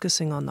and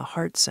focusing on the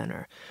heart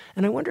center.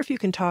 And I wonder if you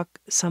can talk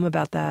some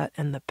about that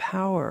and the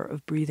power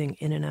of breathing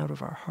in and out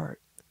of our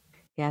heart.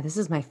 Yeah, this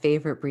is my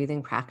favorite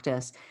breathing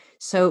practice.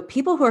 So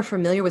people who are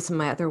familiar with some of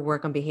my other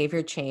work on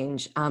behavior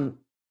change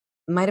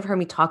might have heard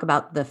me talk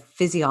about the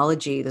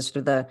physiology, the sort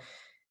of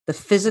the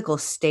physical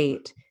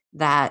state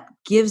that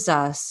gives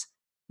us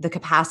the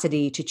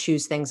capacity to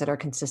choose things that are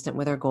consistent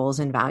with our goals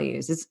and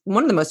values. It's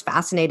one of the most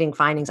fascinating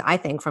findings, I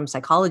think, from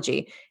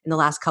psychology in the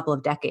last couple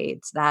of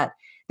decades, that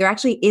there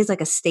actually is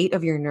like a state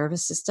of your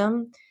nervous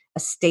system, a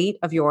state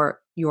of your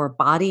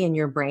body and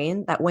your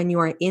brain, that when you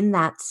are in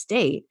that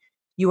state,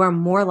 you are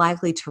more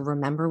likely to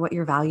remember what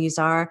your values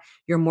are.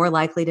 You're more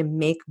likely to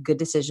make good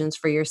decisions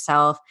for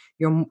yourself.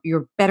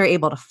 You're better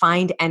able to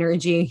find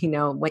energy,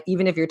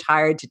 even if you're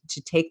tired,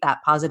 to take that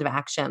positive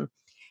action.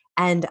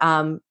 And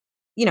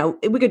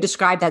we could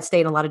describe that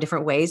state in a lot of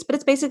different ways, but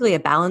it's basically a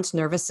balanced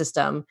nervous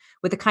system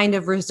with a kind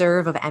of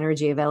reserve of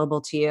energy available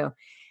to you.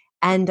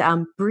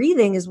 And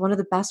breathing is one of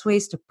the best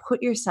ways to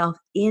put yourself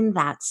in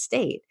that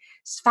state.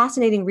 It's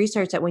fascinating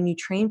research that when you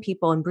train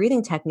people in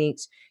breathing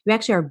techniques, you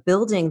actually are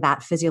building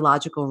that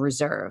physiological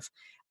reserve.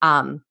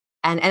 And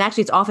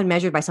actually, it's often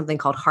measured by something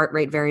called heart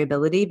rate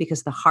variability,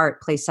 because the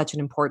heart plays such an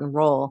important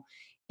role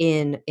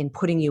in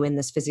putting you in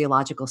this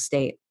physiological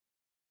state.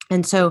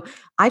 And so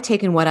I've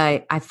taken what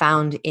I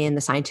found in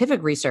the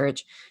scientific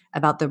research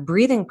about the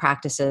breathing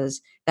practices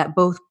that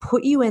both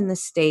put you in the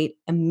state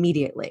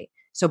immediately.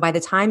 So by the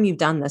time you've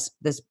done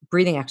this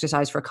breathing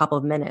exercise for a couple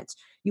of minutes,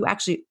 you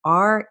actually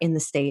are in the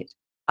state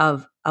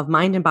of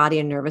mind and body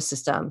and nervous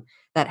system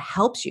that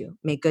helps you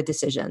make good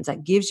decisions,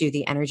 that gives you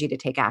the energy to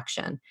take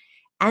action.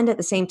 And at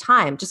the same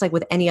time, just like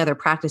with any other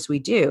practice we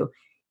do,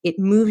 it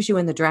moves you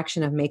in the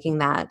direction of making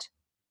that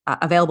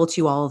available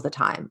to you all of the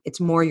time. It's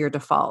more your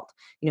default,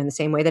 in the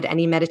same way that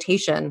any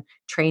meditation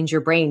trains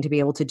your brain to be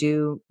able to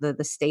do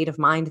the state of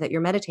mind that you're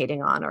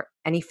meditating on, or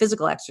any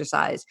physical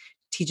exercise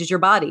teaches your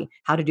body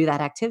how to do that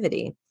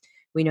activity.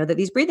 We know that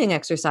these breathing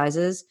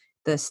exercises,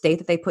 the state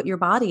that they put your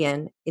body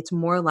in, it's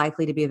more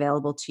likely to be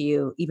available to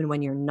you even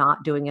when you're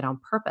not doing it on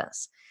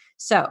purpose.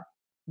 So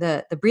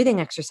the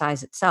breathing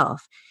exercise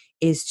itself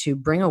is to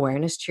bring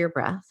awareness to your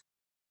breath,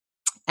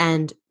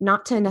 and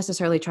not to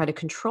necessarily try to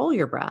control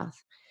your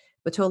breath,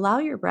 but to allow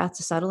your breath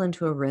to settle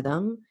into a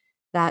rhythm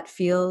that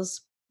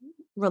feels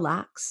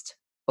relaxed,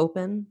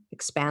 open,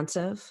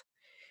 expansive.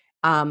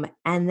 And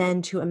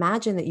then to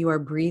imagine that you are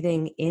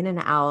breathing in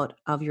and out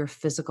of your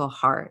physical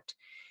heart.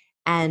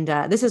 And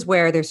this is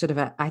where there's sort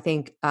of I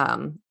think,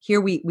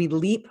 here we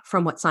leap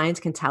from what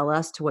science can tell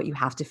us to what you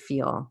have to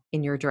feel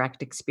in your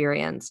direct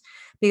experience.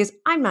 Because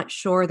I'm not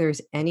sure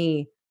there's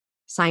any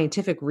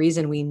scientific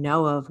reason we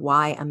know of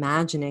why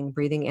imagining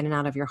breathing in and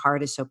out of your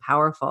heart is so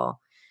powerful.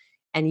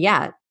 And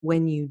yet,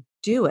 when you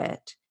do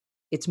it,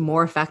 it's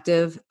more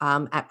effective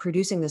at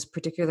producing this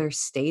particular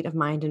state of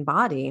mind and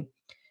body,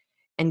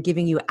 and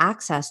giving you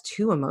access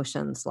to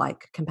emotions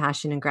like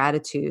compassion and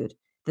gratitude,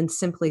 than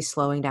simply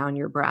slowing down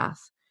your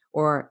breath,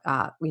 or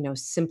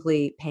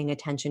simply paying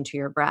attention to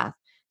your breath.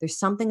 There's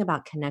something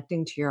about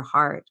connecting to your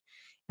heart,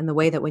 and the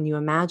way that when you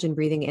imagine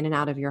breathing in and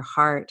out of your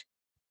heart,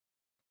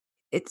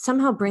 it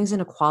somehow brings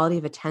in a quality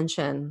of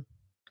attention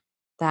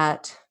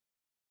that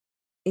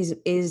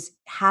is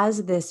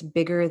has this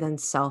bigger than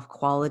self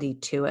quality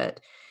to it.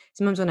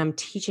 Sometimes when I'm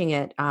teaching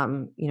it,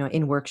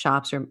 in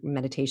workshops or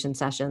meditation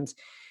sessions,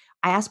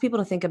 I ask people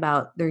to think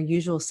about their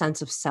usual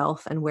sense of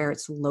self and where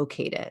it's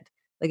located.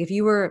 Like if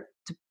you were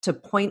to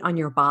point on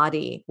your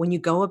body when you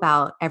go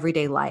about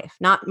everyday life,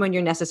 not when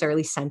you're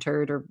necessarily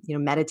centered or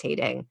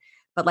meditating,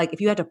 but like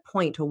if you had to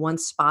point to one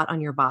spot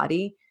on your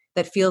body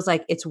that feels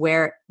like it's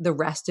where the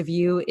rest of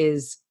you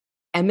is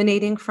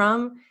emanating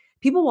from,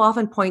 people will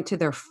often point to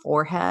their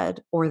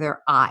forehead or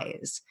their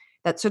eyes.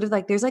 That sort of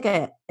like there's like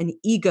an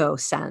ego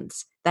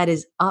sense that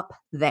is up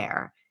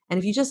there. And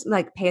if you just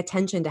like pay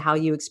attention to how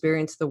you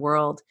experience the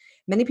world,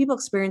 many people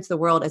experience the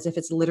world as if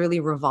it's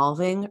literally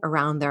revolving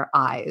around their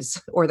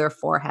eyes or their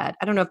forehead.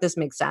 I don't know if this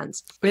makes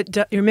sense.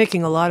 You're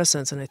making a lot of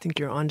sense, and I think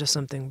you're onto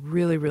something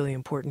really, really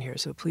important here.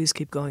 So please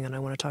keep going, and I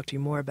want to talk to you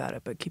more about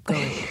it, but keep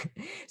going.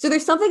 So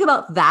there's something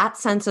about that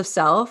sense of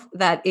self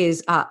that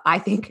is, I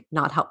think,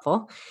 not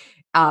helpful.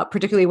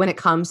 Particularly when it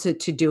comes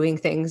to doing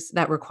things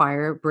that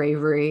require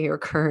bravery or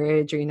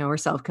courage or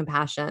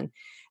self-compassion.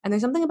 And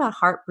there's something about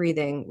heart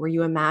breathing where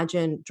you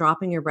imagine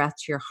dropping your breath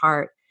to your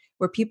heart,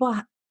 where people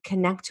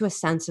connect to a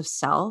sense of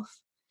self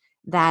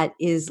that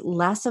is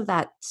less of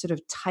that sort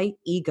of tight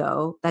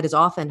ego that is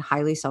often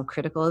highly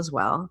self-critical as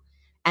well,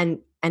 and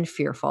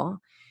fearful.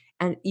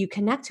 And you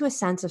connect to a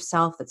sense of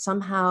self that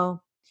somehow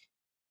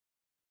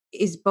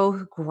is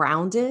both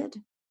grounded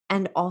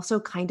and also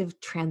kind of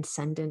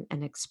transcendent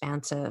and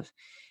expansive.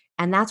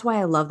 And that's why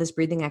I love this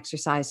breathing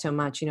exercise so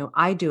much.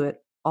 I do it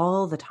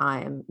all the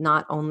time,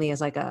 not only as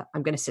like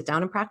I'm going to sit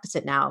down and practice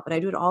it now, but I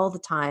do it all the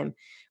time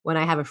when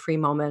I have a free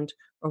moment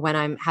or when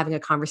I'm having a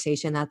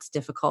conversation that's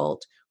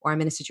difficult or I'm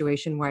in a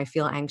situation where I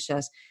feel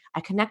anxious. I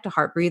connect to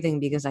heart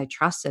breathing because I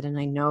trust it and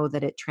I know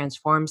that it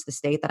transforms the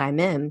state that I'm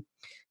in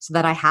so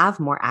that I have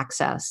more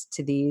access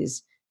to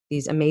these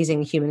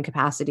amazing human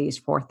capacities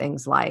for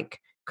things like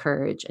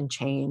courage and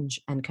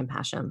change and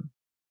compassion.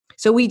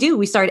 So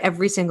we start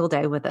every single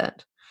day with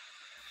it.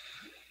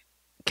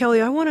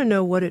 Kelly, I want to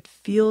know what it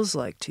feels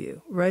like to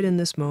you right in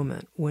this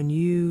moment when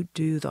you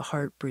do the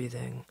heart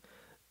breathing.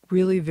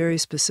 Really very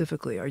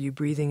specifically, are you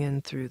breathing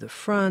in through the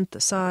front, the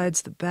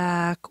sides, the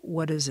back?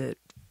 What does it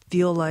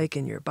feel like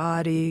in your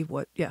body?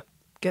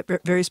 Get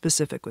very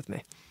specific with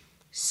me.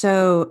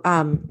 So,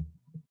 and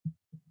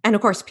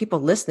of course, people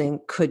listening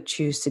could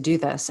choose to do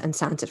this and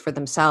sense it for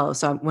themselves.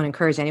 So I want to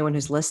encourage anyone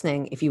who's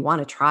listening, if you want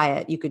to try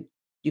it, you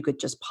could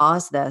just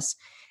pause this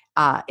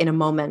in a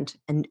moment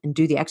and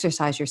do the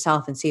exercise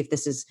yourself and see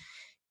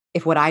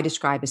if what I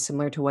describe is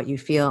similar to what you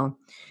feel.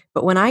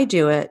 But when I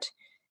do it,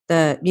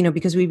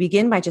 because we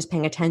begin by just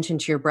paying attention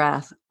to your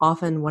breath,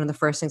 often one of the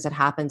first things that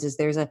happens is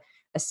there's a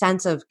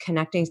sense of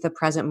connecting to the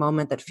present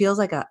moment that feels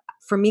like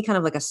for me, kind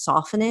of like a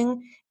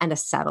softening and a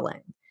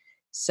settling.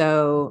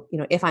 So,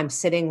 if I'm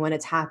sitting when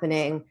it's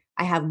happening,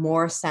 I have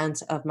more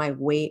sense of my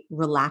weight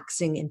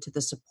relaxing into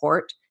the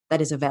support that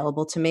is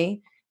available to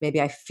me.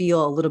 Maybe I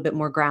feel a little bit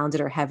more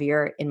grounded or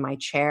heavier in my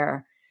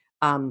chair.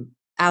 I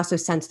also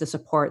sense the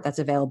support that's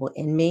available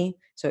in me.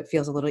 So it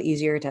feels a little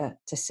easier to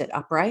sit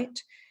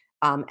upright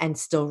and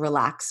still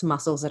relax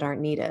muscles that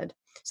aren't needed.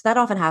 So that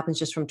often happens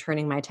just from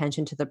turning my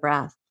attention to the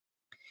breath.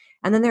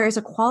 And then there is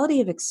a quality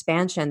of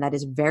expansion that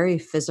is very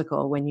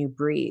physical when you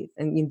breathe.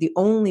 And the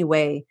only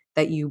way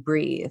that you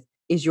breathe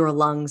is your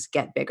lungs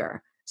get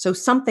bigger. So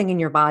something in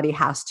your body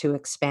has to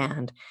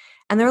expand.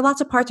 And there are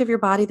lots of parts of your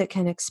body that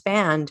can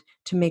expand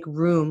to make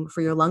room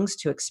for your lungs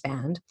to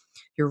expand.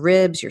 Your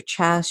ribs, your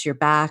chest, your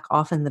back,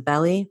 often the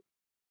belly.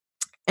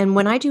 And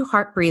when I do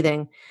heart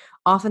breathing,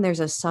 often there's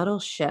a subtle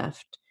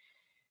shift.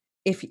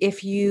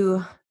 If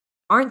you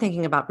aren't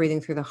thinking about breathing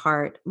through the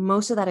heart,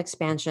 most of that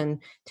expansion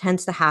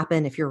tends to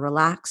happen if you're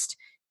relaxed.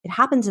 It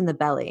happens in the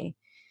belly.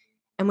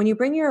 And when you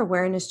bring your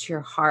awareness to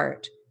your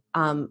heart,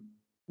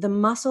 the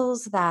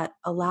muscles that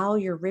allow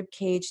your rib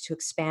cage to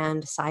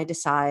expand side to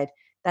side,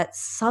 that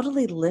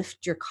subtly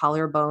lift your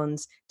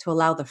collarbones to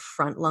allow the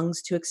front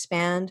lungs to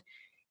expand,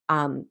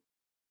 um,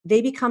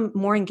 they become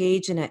more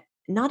engaged in it,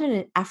 not in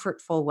an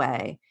effortful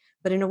way,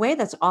 but in a way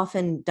that's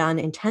often done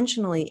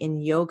intentionally in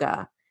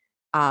yoga.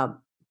 Uh,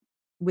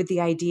 with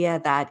the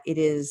idea that it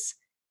is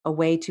a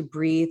way to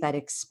breathe that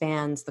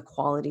expands the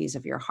qualities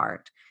of your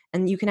heart.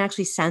 And you can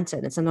actually sense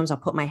it. And sometimes I'll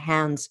put my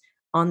hands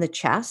on the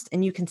chest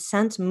and you can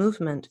sense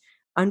movement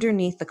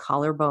underneath the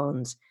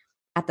collarbones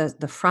at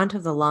the front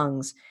of the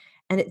lungs.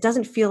 And it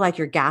doesn't feel like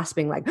you're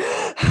gasping, like,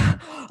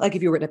 like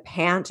if you were to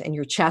pant and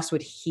your chest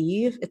would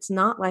heave. It's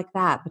not like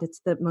that, but it's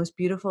the most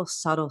beautiful,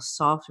 subtle,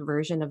 soft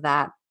version of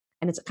that.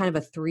 And it's kind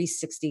of a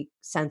 360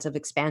 sense of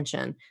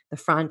expansion, the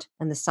front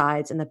and the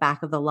sides and the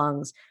back of the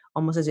lungs,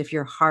 almost as if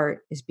your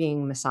heart is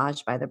being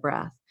massaged by the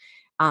breath.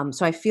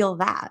 So I feel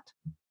that.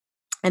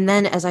 And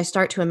then as I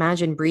start to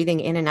imagine breathing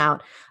in and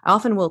out, I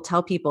often will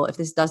tell people, if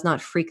this does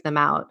not freak them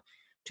out,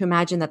 to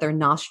imagine that their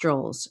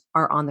nostrils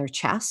are on their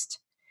chest,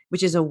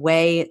 which is a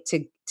way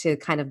to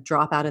kind of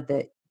drop out of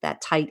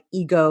that tight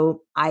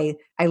ego, I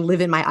live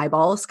in my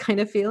eyeballs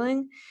kind of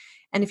feeling.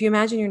 And if you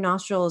imagine your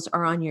nostrils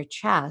are on your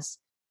chest,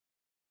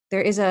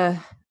 there is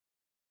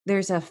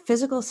there's a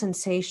physical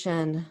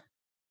sensation.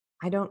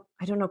 I don't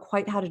know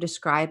quite how to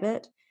describe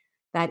it.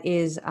 That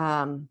is,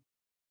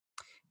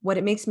 what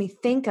it makes me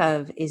think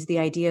of is the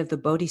idea of the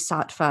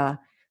bodhisattva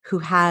who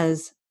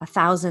has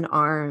 1,000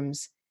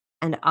 arms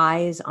and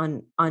eyes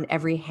on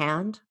every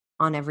hand,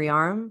 on every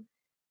arm,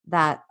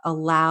 that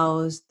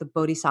allows the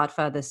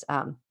bodhisattva, this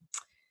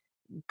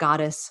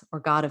goddess or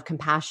god of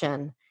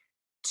compassion,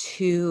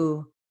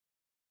 to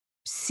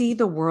see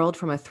the world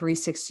from a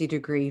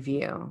 360-degree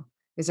view.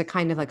 There's a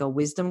kind of like a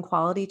wisdom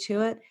quality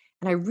to it.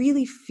 And I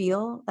really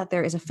feel that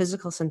there is a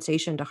physical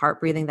sensation to heart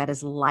breathing that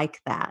is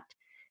like that,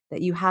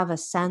 that you have a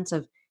sense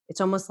of,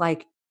 it's almost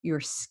like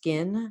your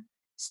skin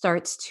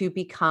starts to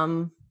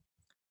become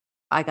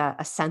like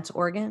a sense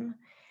organ.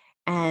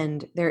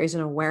 And there is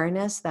an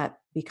awareness that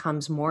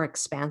becomes more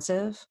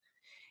expansive.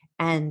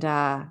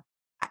 And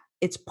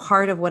it's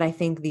part of what I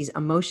think these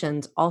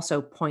emotions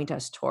also point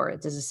us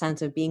towards, is a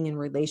sense of being in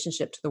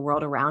relationship to the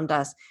world around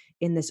us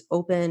in this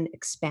open,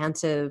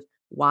 expansive,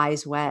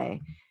 wise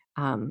way.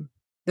 Um,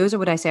 those are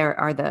what I say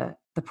are the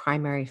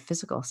primary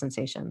physical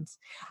sensations.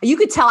 You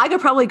could tell I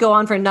could probably go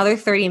on for another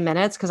 30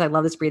 minutes because I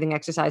love this breathing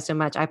exercise so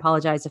much. I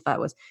apologize if that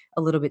was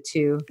a little bit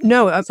too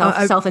No,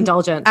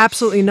 self-indulgent.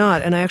 absolutely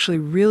not. And I actually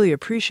really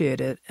appreciate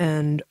it.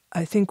 And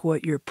I think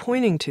what you're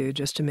pointing to,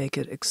 just to make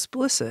it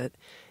explicit,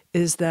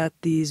 is that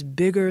these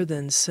bigger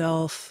than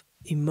self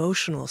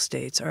emotional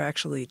states are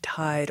actually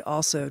tied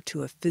also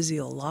to a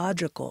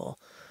physiological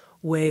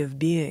way of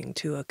being,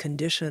 to a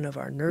condition of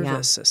our Yeah.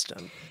 nervous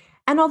system.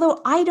 And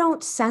although I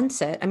don't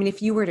sense it, I mean,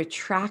 if you were to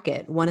track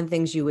it, one of the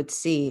things you would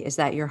see is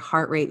that your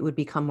heart rate would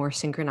become more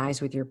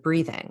synchronized with your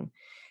breathing.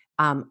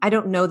 I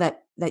don't know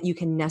that you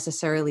can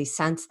necessarily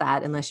sense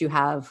that unless you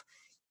have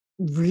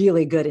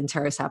really good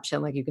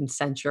interoception, like you can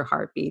sense your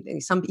heartbeat.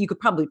 And you could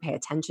probably pay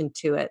attention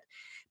to it,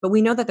 but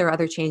we know that there are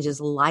other changes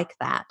like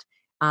that.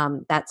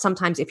 That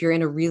sometimes, if you're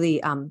in a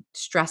really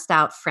stressed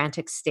out,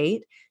 frantic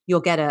state, you'll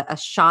get a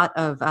shot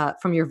of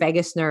from your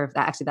vagus nerve.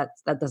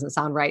 That doesn't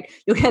sound right.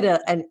 You'll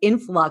get an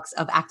influx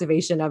of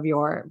activation of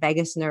your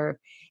vagus nerve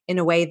in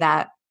a way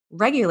that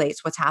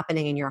regulates what's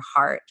happening in your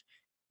heart,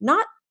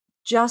 not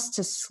just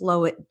to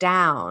slow it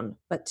down,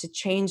 but to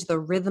change the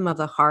rhythm of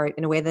the heart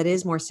in a way that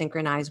is more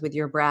synchronized with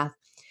your breath,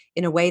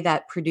 in a way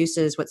that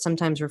produces what's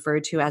sometimes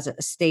referred to as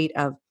a state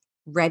of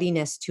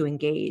readiness to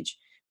engage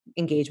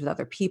with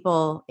other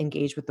people,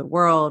 engage with the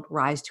world,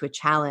 rise to a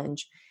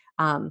challenge.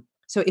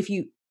 So if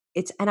you,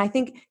 it's, and I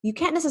think you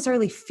can't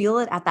necessarily feel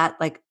it at that,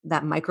 like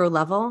that micro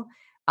level.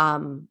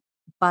 Um,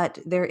 but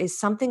there is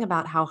something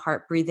about how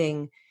heart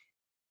breathing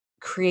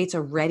creates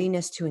a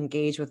readiness to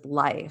engage with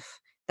life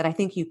that I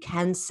think you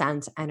can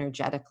sense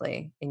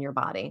energetically in your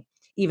body,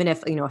 even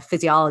if, a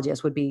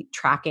physiologist would be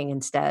tracking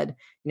instead,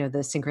 the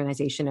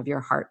synchronization of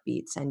your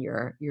heartbeats and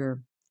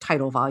your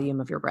tidal volume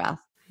of your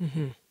breath.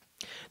 Mm-hmm.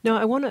 Now,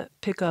 I want to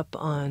pick up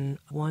on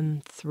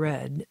one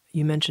thread.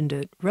 You mentioned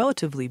it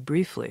relatively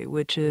briefly,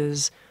 which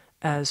is,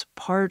 as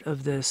part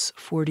of this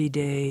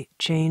 40-day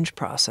change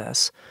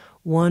process,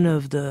 one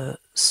of the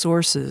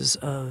sources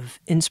of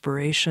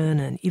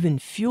inspiration and even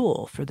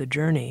fuel for the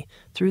journey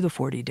through the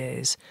 40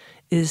 days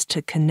is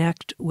to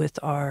connect with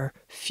our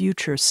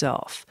future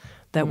self,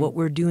 that what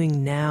we're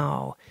doing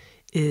now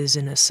is,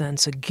 in a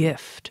sense, a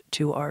gift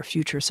to our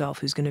future self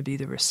who's going to be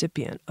the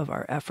recipient of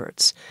our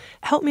efforts.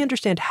 Help me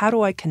understand, how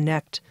do I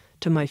connect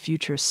to my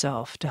future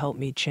self to help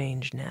me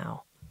change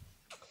now?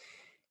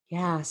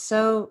 Yeah.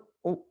 So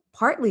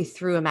partly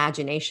through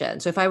imagination.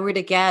 So if I were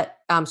to get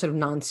sort of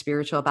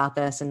non-spiritual about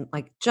this and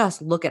like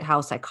just look at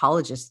how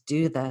psychologists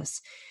do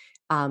this,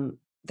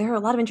 there are a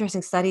lot of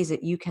interesting studies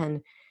that you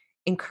can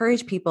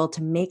encourage people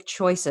to make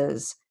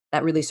choices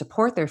that really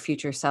support their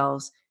future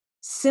selves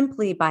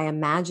simply by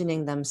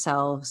imagining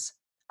themselves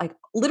like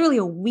literally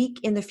a week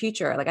in the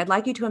future. Like, I'd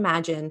like you to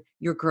imagine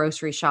your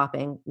grocery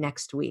shopping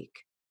next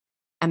week.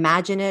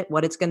 Imagine it,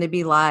 what it's going to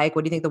be like.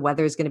 What do you think the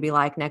weather is going to be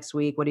like next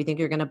week? What do you think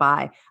you're going to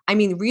buy? I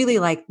mean, really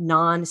like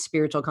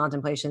non-spiritual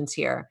contemplations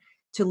here,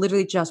 to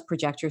literally just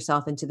project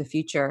yourself into the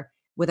future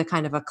with a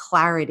kind of a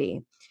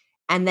clarity.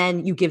 And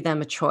then you give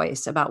them a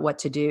choice about what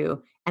to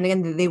do. And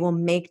again, they will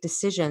make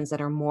decisions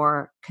that are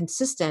more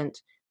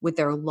consistent with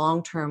their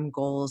long-term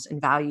goals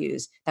and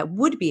values that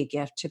would be a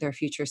gift to their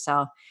future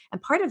self.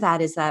 And part of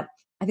that is that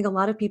I think a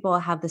lot of people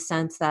have the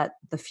sense that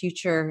the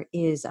future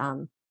is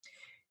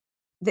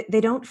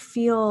they don't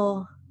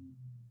feel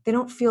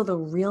the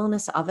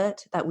realness of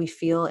it that we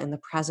feel in the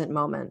present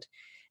moment.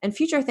 And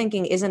future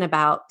thinking isn't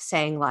about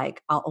saying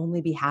like, I'll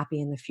only be happy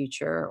in the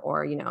future,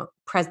 or,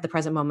 the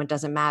present moment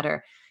doesn't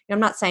matter. I'm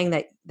not saying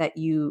that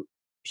you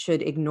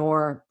should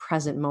ignore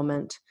present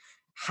moment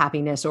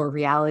happiness or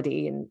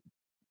reality and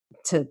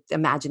to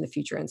imagine the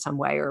future in some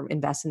way or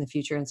invest in the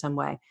future in some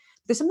way.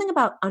 There's something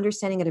about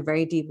understanding at a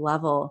very deep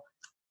level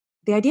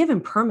the idea of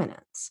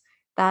impermanence,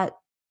 that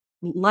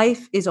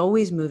life is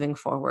always moving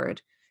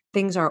forward.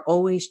 Things are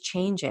always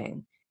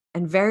changing.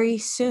 And very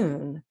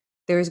soon,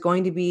 there is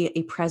going to be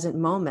a present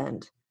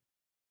moment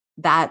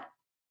that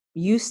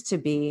used to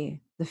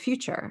be the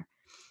future.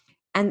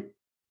 And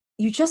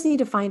you just need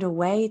to find a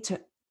way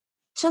to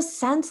just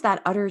sense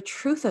that utter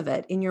truth of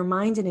it in your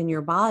mind and in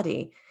your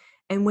body.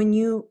 And when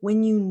you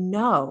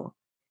know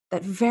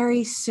that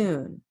very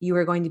soon you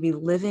are going to be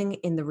living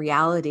in the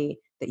reality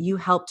that you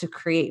helped to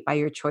create by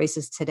your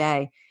choices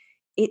today,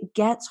 it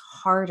gets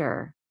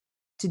harder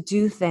to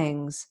do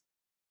things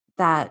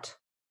that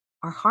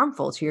are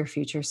harmful to your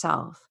future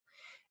self.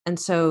 And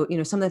so,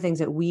 some of the things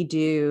that we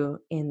do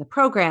in the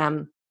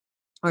program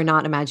are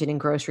not imagining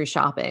grocery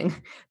shopping,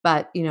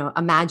 but,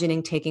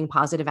 imagining taking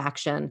positive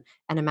action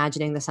and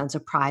imagining the sense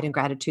of pride and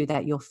gratitude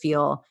that you'll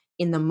feel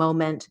in the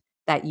moment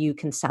that you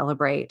can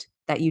celebrate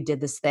that you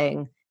did this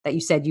thing that you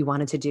said you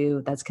wanted to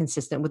do that's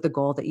consistent with the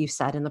goal that you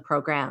set in the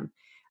program.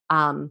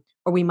 Or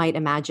we might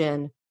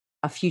imagine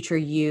a future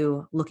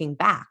you looking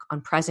back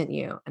on present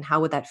you, and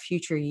how would that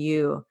future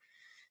you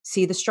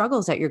see the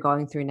struggles that you're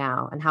going through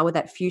now, and how would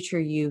that future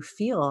you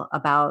feel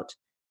about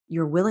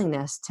your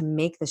willingness to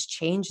make this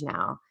change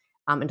now,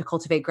 and to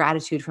cultivate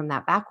gratitude from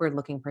that backward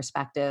looking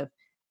perspective.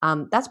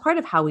 That's part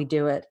of how we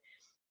do it.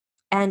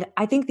 And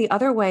I think the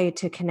other way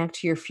to connect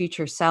to your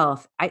future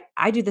self,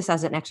 I do this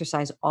as an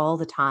exercise all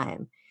the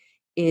time,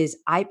 is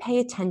I pay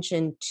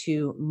attention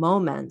to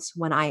moments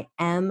when I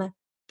am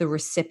the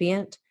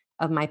recipient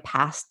of my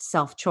past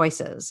self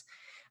choices.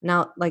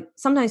 Now, like,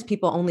 sometimes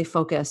people only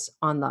focus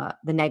on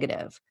the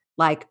negative,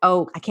 like,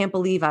 oh, I can't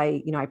believe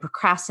I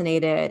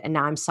procrastinated and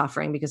now I'm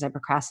suffering because I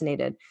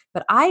procrastinated.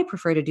 But I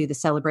prefer to do the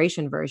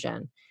celebration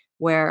version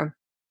where,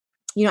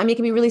 it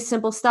can be really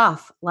simple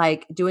stuff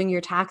like doing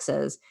your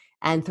taxes.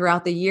 And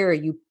throughout the year,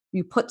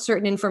 you put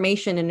certain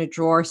information in a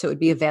drawer so it would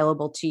be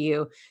available to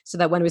you, so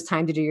that when it was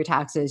time to do your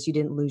taxes, you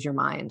didn't lose your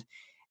mind.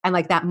 And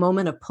like that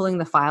moment of pulling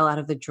the file out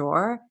of the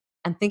drawer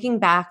and thinking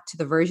back to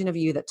the version of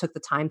you that took the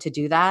time to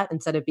do that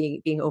instead of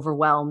being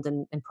overwhelmed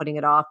and putting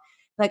it off.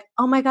 Like,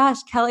 oh my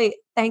gosh, Kelly,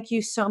 thank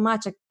you so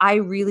much. Like, I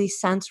really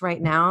sense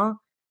right now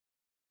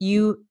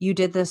you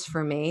did this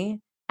for me,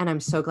 and I'm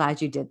so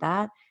glad you did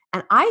that.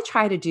 And I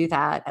try to do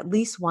that at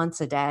least once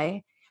a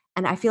day.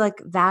 And I feel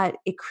like that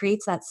it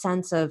creates that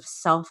sense of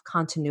self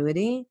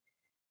continuity,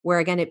 where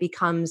again it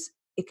becomes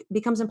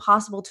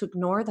impossible to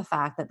ignore the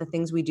fact that the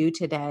things we do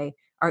today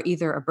are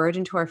either a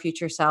burden to our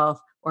future self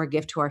or a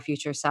gift to our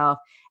future self.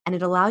 And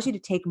it allows you to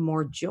take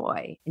more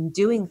joy in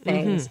doing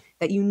things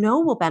that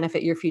will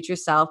benefit your future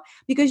self,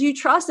 because you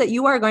trust that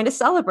you are going to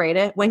celebrate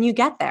it when you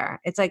get there.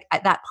 It's like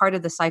that part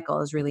of the cycle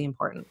is really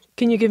important.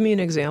 Can you give me an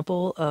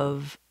example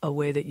of a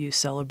way that you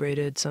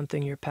celebrated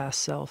something your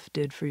past self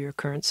did for your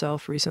current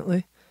self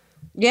recently?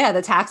 Yeah,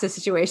 the taxes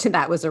situation,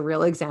 that was a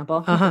real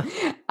example.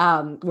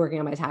 Working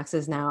on my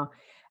taxes now.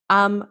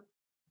 Oh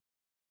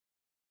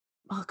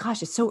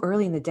gosh, it's so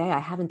early in the day. I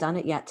haven't done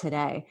it yet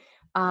today.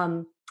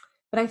 Um,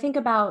 but I think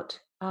about,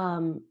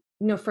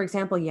 for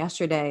example,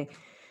 yesterday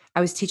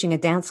I was teaching a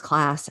dance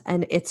class,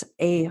 and it's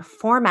a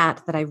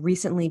format that I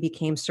recently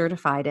became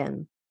certified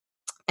in.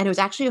 And it was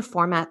actually a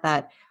format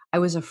that I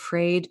was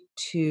afraid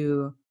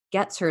to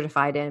get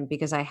certified in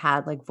because I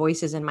had like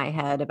voices in my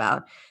head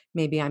about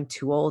maybe I'm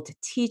too old to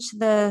teach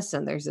this.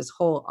 And there's this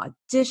whole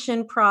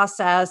audition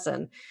process,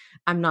 and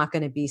I'm not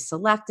going to be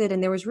selected.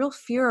 And there was real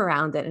fear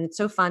around it. And it's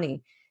so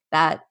funny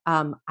that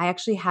I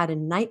actually had a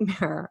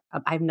nightmare.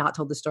 I've not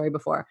told the story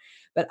before,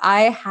 but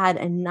I had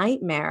a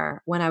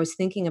nightmare when I was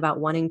thinking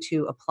about wanting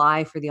to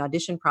apply for the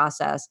audition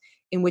process,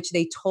 in which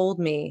they told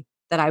me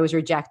that I was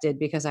rejected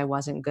because I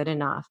wasn't good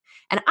enough.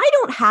 And I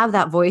don't have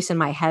that voice in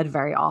my head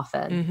very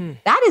often.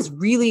 That is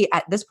really,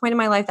 at this point in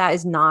my life, that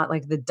is not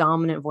like the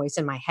dominant voice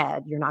in my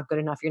head. You're not good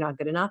enough. You're not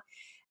good enough.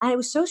 And it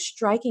was so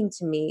striking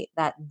to me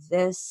that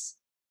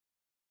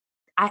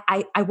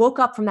I woke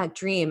up from that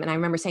dream, and I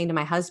remember saying to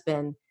my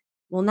husband,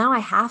 well, now I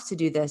have to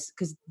do this,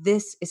 because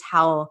this is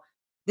how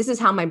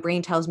my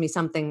brain tells me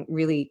something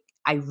really,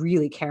 I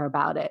really care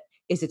about it,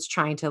 is it's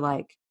trying to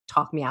like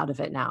talk me out of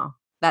it now.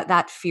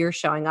 That fear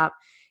showing up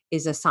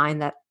is a sign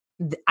that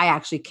I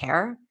actually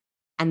care,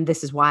 and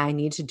this is why I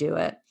need to do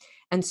it.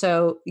 And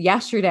so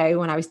yesterday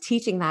when I was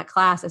teaching that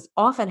class, as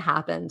often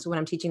happens when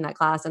I'm teaching that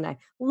class, and I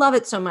love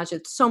it so much,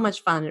 it's so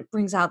much fun, it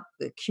brings out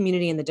the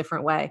community in a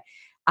different way.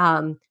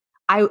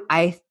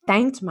 I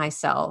thanked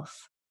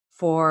myself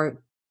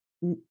for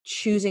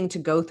choosing to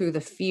go through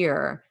the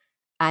fear,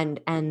 and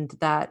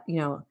that,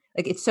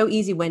 like, it's so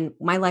easy when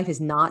my life is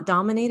not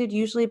dominated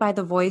usually by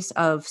the voice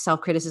of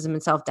self-criticism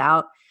and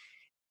self-doubt.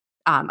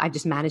 I've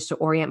just managed to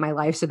orient my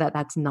life so that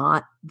that's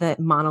not the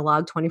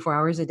monologue 24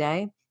 hours a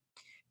day,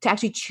 to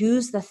actually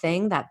choose the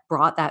thing that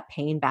brought that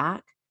pain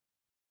back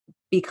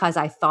because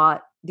I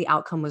thought the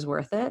outcome was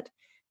worth it.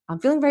 I'm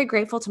feeling very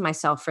grateful to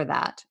myself for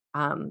that.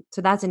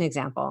 So that's an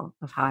example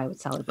of how I would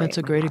celebrate. That's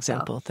a my great past self.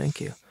 example.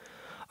 Thank you.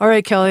 All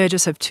right, Kelly, I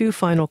just have two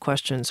final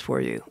questions for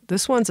you.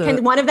 This one's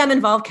Can one of them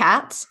involve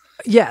cats?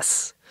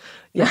 Yes.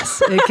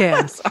 Yes, it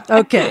can.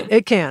 Okay,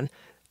 it can.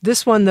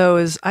 This one, though,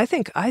 is, I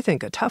think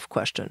a tough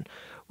question,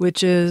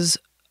 which is,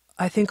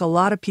 I think a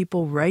lot of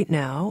people right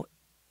now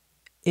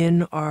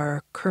in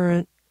our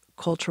current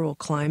cultural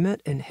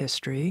climate and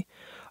history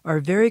are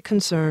very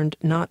concerned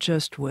not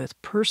just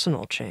with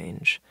personal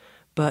change,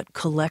 but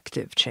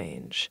collective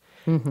change.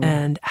 Mhm.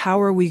 And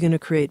how are we going to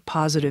create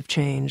positive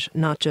change,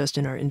 not just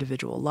in our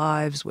individual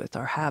lives with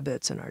our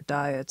habits and our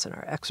diets and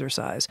our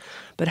exercise,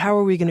 but how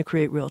are we going to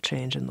create real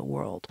change in the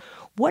world?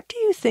 What do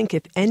you think,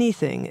 if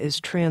anything, is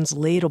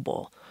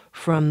translatable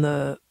from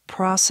the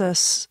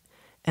process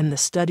and the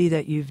study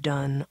that you've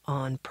done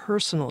on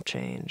personal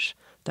change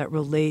that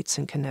relates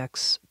and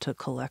connects to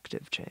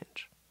collective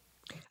change?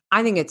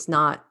 I think it's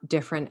not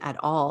different at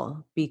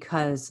all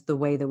because the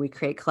way that we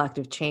create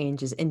collective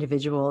change is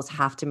individuals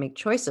have to make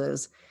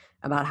choices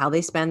about how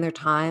they spend their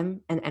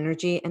time and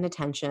energy and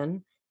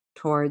attention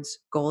towards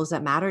goals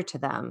that matter to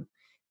them.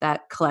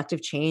 That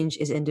collective change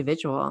is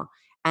individual.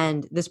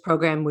 And this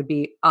program would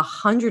be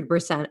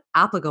 100%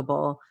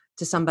 applicable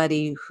to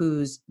somebody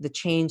whose the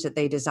change that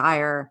they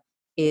desire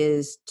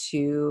is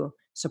to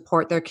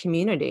support their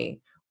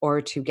community or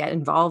to get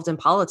involved in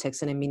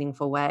politics in a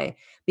meaningful way.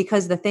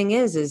 Because the thing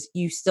is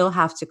you still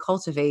have to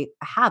cultivate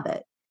a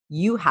habit.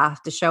 You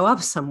have to show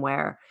up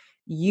somewhere.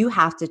 You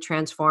have to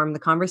transform the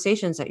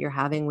conversations that you're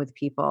having with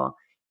people.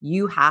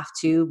 You have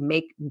to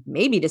make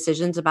maybe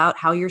decisions about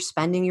how you're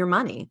spending your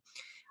money.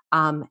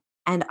 Um,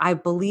 and I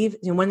believe,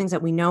 one of the things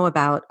that we know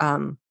about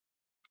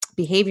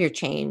behavior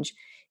change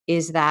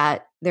is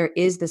that there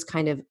is this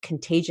kind of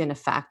contagion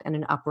effect and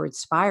an upward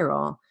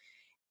spiral.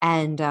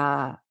 And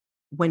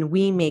when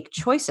we make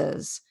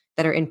choices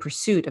that are in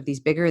pursuit of these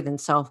bigger than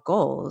self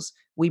goals,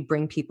 we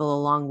bring people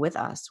along with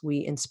us.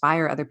 We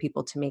inspire other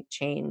people to make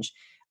change.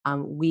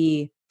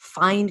 We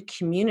find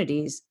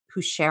communities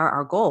who share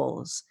our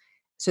goals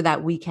so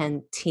that we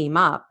can team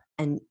up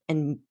and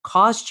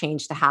cause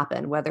change to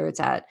happen, whether it's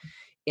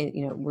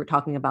we're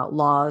talking about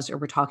laws or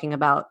we're talking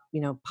about,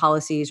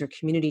 policies or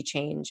community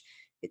change.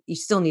 You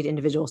still need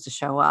individuals to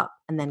show up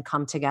and then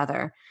come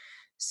together.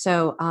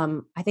 So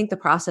I think the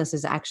process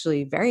is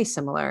actually very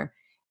similar.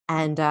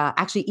 And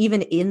actually,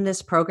 even in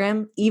this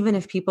program, even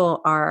if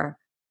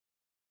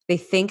they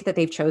think that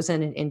they've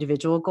chosen an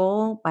individual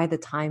goal, by the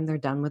time they're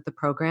done with the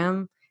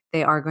program,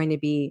 they are going to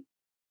be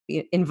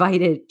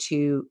invited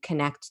to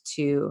connect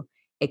to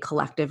a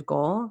collective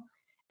goal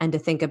and to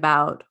think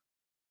about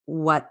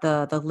what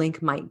the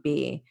link might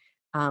be.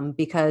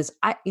 Because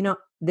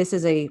this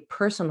is a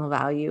personal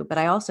value, but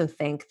I also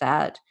think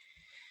that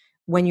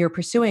when you're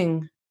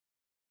pursuing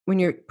when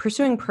you're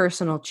pursuing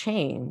personal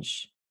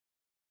change,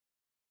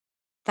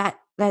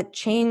 that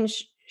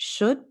change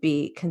should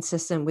be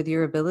consistent with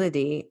your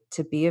ability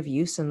to be of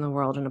use in the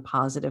world in a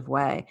positive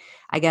way.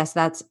 I guess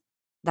that's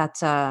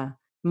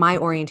my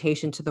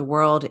orientation to the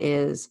world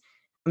is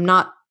I'm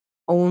not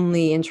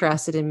only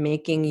interested in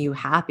making you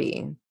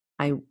happy.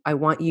 I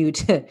want you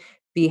to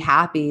be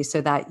happy so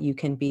that you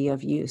can be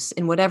of use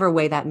in whatever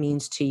way that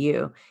means to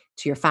you,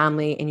 to your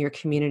family, in your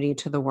community,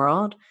 to the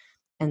world.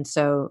 And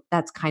so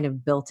that's kind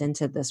of built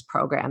into this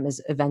program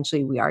is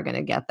eventually we are going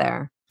to get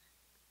there.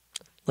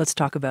 Let's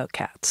talk about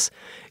cats.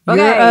 You're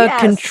Okay, a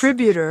yes.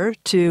 contributor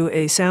to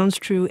a Sounds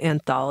True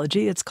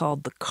anthology. It's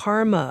called The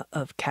Karma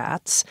of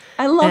Cats.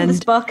 I love this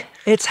And book.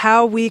 it's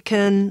how we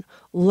can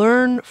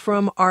learn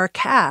from our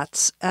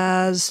cats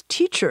as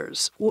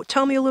teachers.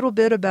 Tell me a little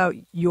bit about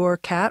your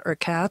cat or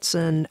cats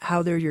and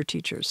how they're your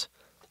teachers.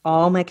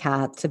 All my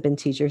cats have been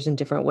teachers in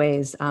different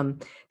ways.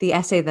 The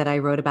essay that I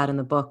wrote about in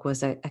the book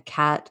was a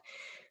cat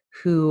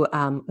who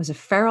was a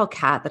feral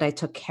cat that I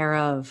took care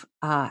of,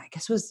 I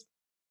guess it was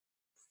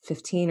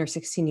 15 or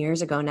 16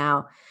 years ago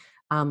now,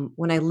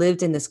 when I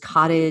lived in this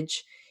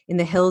cottage in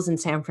the hills in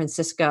San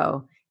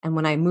Francisco. And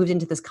when I moved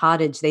into this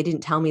cottage, they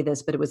didn't tell me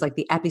this, but it was like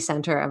the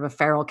epicenter of a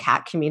feral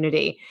cat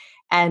community.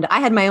 And I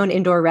had my own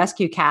indoor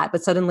rescue cat,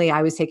 but suddenly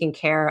I was taking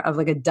care of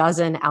like a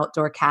dozen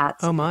outdoor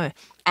cats. Oh, my.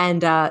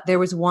 And there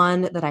was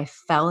one that I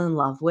fell in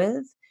love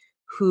with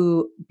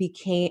who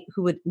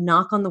would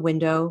knock on the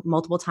window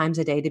multiple times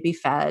a day to be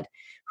fed,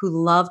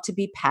 who loved to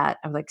be pet.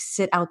 I would like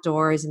sit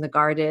outdoors in the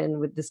garden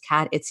with this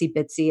cat, Itsy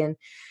Bitsy, and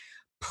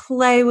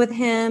play with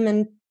him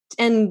and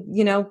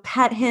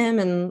pet him.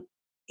 And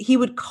he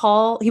would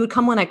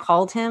come when I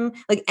called him.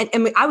 Like,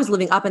 and I was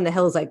living up in the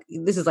hills, like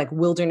this is like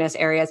wilderness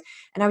areas.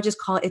 And I would just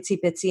call Itsy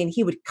Bitsy and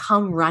he would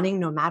come running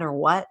no matter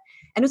what.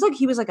 And it was like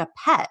he was like a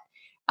pet.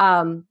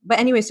 But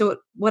anyway, so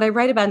what I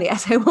write about in the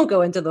essay, I won't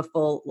go into the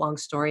full long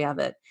story of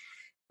it.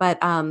 But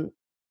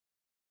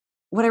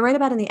what I write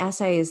about in the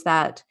essay is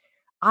that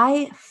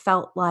I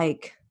felt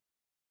like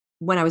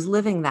when I was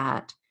living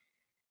that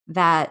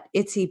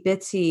Itsy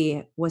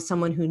Bitsy was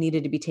someone who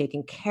needed to be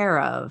taken care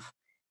of,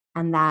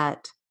 and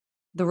that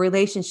the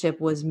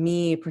relationship was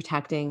me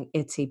protecting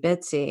Itsy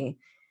Bitsy.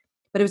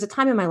 But it was a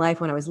time in my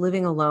life when I was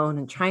living alone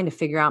and trying to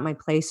figure out my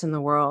place in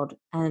the world.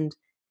 And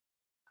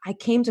I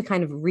came to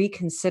kind of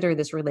reconsider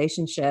this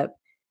relationship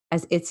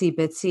as Itsy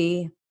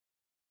Bitsy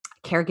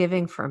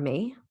caregiving for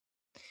me,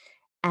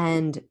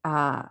 and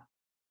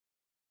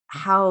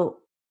how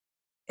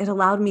it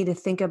allowed me to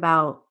think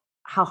about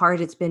how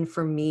hard it's been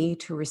for me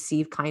to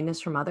receive kindness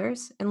from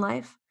others in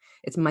life.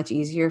 It's much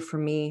easier for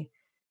me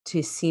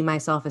to see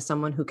myself as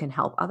someone who can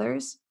help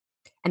others.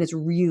 And it's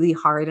really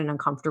hard and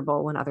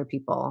uncomfortable when other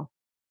people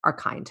are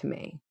kind to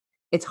me.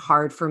 It's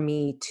hard for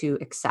me to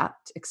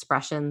accept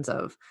expressions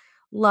of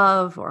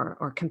love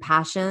or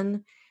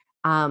compassion.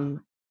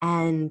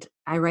 And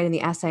I write in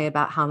the essay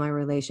about how my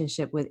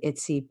relationship with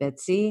Itsy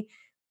Bitsy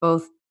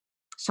both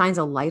shines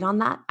a light on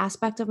that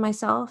aspect of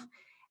myself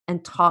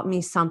and taught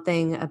me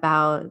something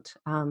about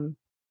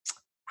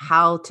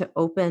how to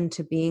open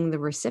to being the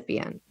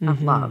recipient of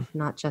Mm-hmm. love,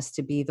 not just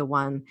to be the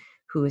one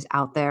who is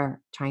out there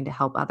trying to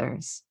help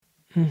others.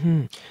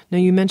 Mm-hmm. Now,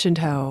 you mentioned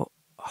how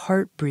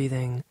heart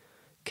breathing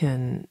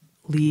can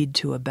lead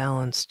to a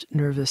balanced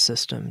nervous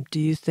system. Do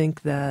you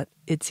think that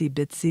Itsy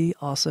Bitsy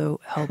also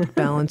helped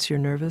balance your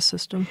nervous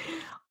system?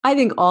 I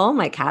think all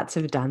my cats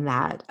have done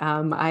that.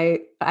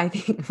 I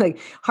think like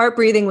heart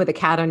breathing with a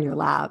cat on your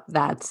lap,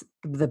 that's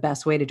the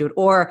best way to do it,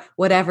 or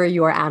whatever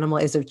your animal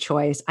is of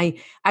choice. I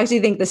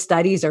actually think the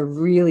studies are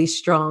really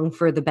strong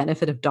for the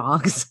benefit of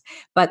dogs,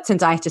 but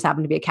since I just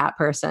happen to be a cat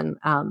person,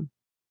 I'm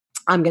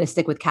going to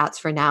stick with cats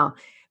for now.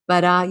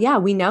 But yeah,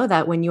 we know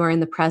that when you are in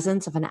the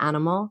presence of an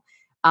animal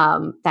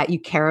that you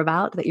care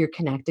about, that you're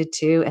connected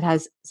to, it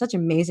has such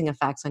amazing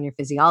effects on your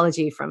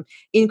physiology, from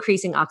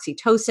increasing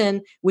oxytocin,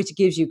 which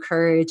gives you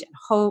courage and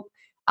hope,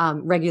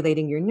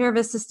 regulating your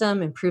nervous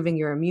system, improving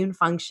your immune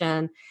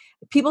function.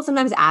 People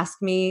sometimes ask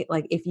me,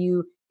 like, if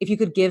you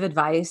could give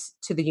advice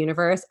to the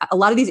universe. A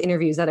lot of these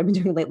interviews that I've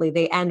been doing lately,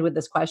 they end with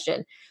this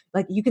question.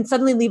 Like, you can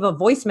suddenly leave a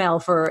voicemail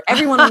for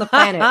everyone on the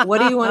planet. What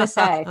do you want to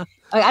say?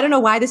 I don't know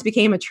why this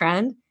became a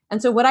trend.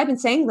 And so what I've been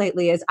saying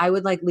lately is I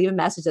would like leave a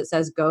message that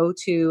says, go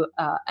to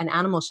an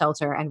animal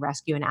shelter and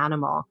rescue an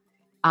animal.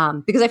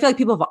 Because I feel like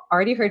people have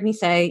already heard me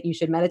say you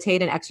should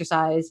meditate and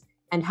exercise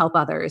and help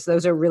others.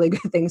 Those are really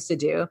good things to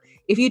do.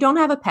 If you don't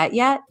have a pet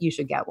yet, you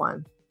should get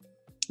one.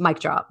 Mic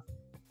drop.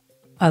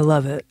 I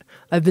love it.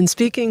 I've been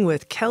speaking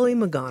with Kelly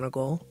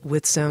McGonigal.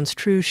 With Sounds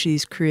True,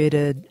 she's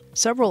created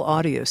several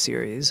audio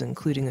series,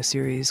 including a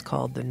series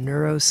called The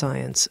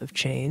Neuroscience of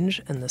Change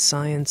and The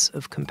Science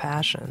of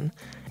Compassion.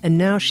 And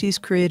now she's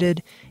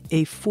created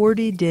a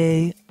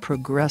 40-day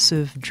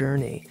progressive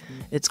journey.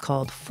 It's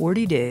called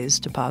 40 Days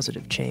to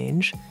Positive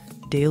Change,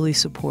 Daily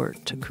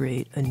Support to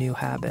Create a New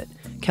Habit.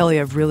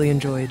 Kelly, I've really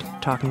enjoyed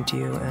talking to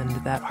you, and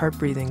that heart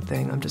breathing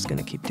thing, I'm just going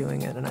to keep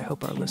doing it, and I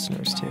hope our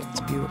listeners too.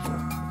 It's beautiful.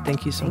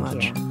 Thank you so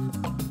much.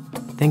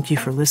 Thank you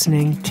for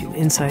listening to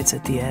Insights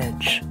at the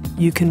Edge.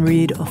 You can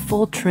read a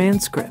full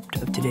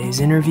transcript of today's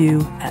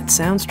interview at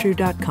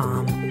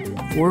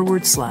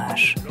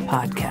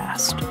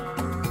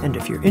soundstrue.com/podcast. And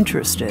if you're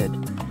interested,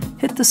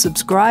 hit the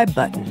subscribe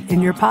button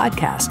in your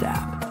podcast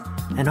app.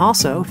 And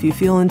also, if you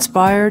feel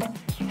inspired,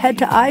 head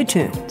to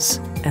iTunes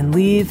and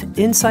leave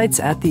Insights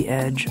at the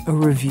Edge a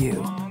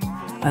review.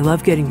 I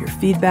love getting your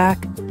feedback,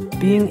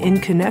 being in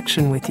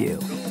connection with you,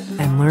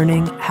 and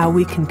learning how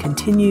we can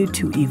continue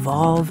to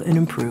evolve and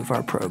improve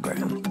our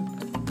program.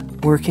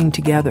 Working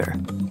together,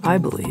 I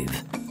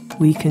believe,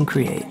 we can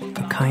create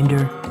a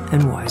kinder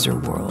and wiser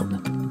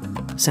world.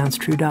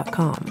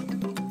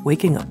 SoundsTrue.com,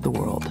 waking up the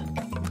world.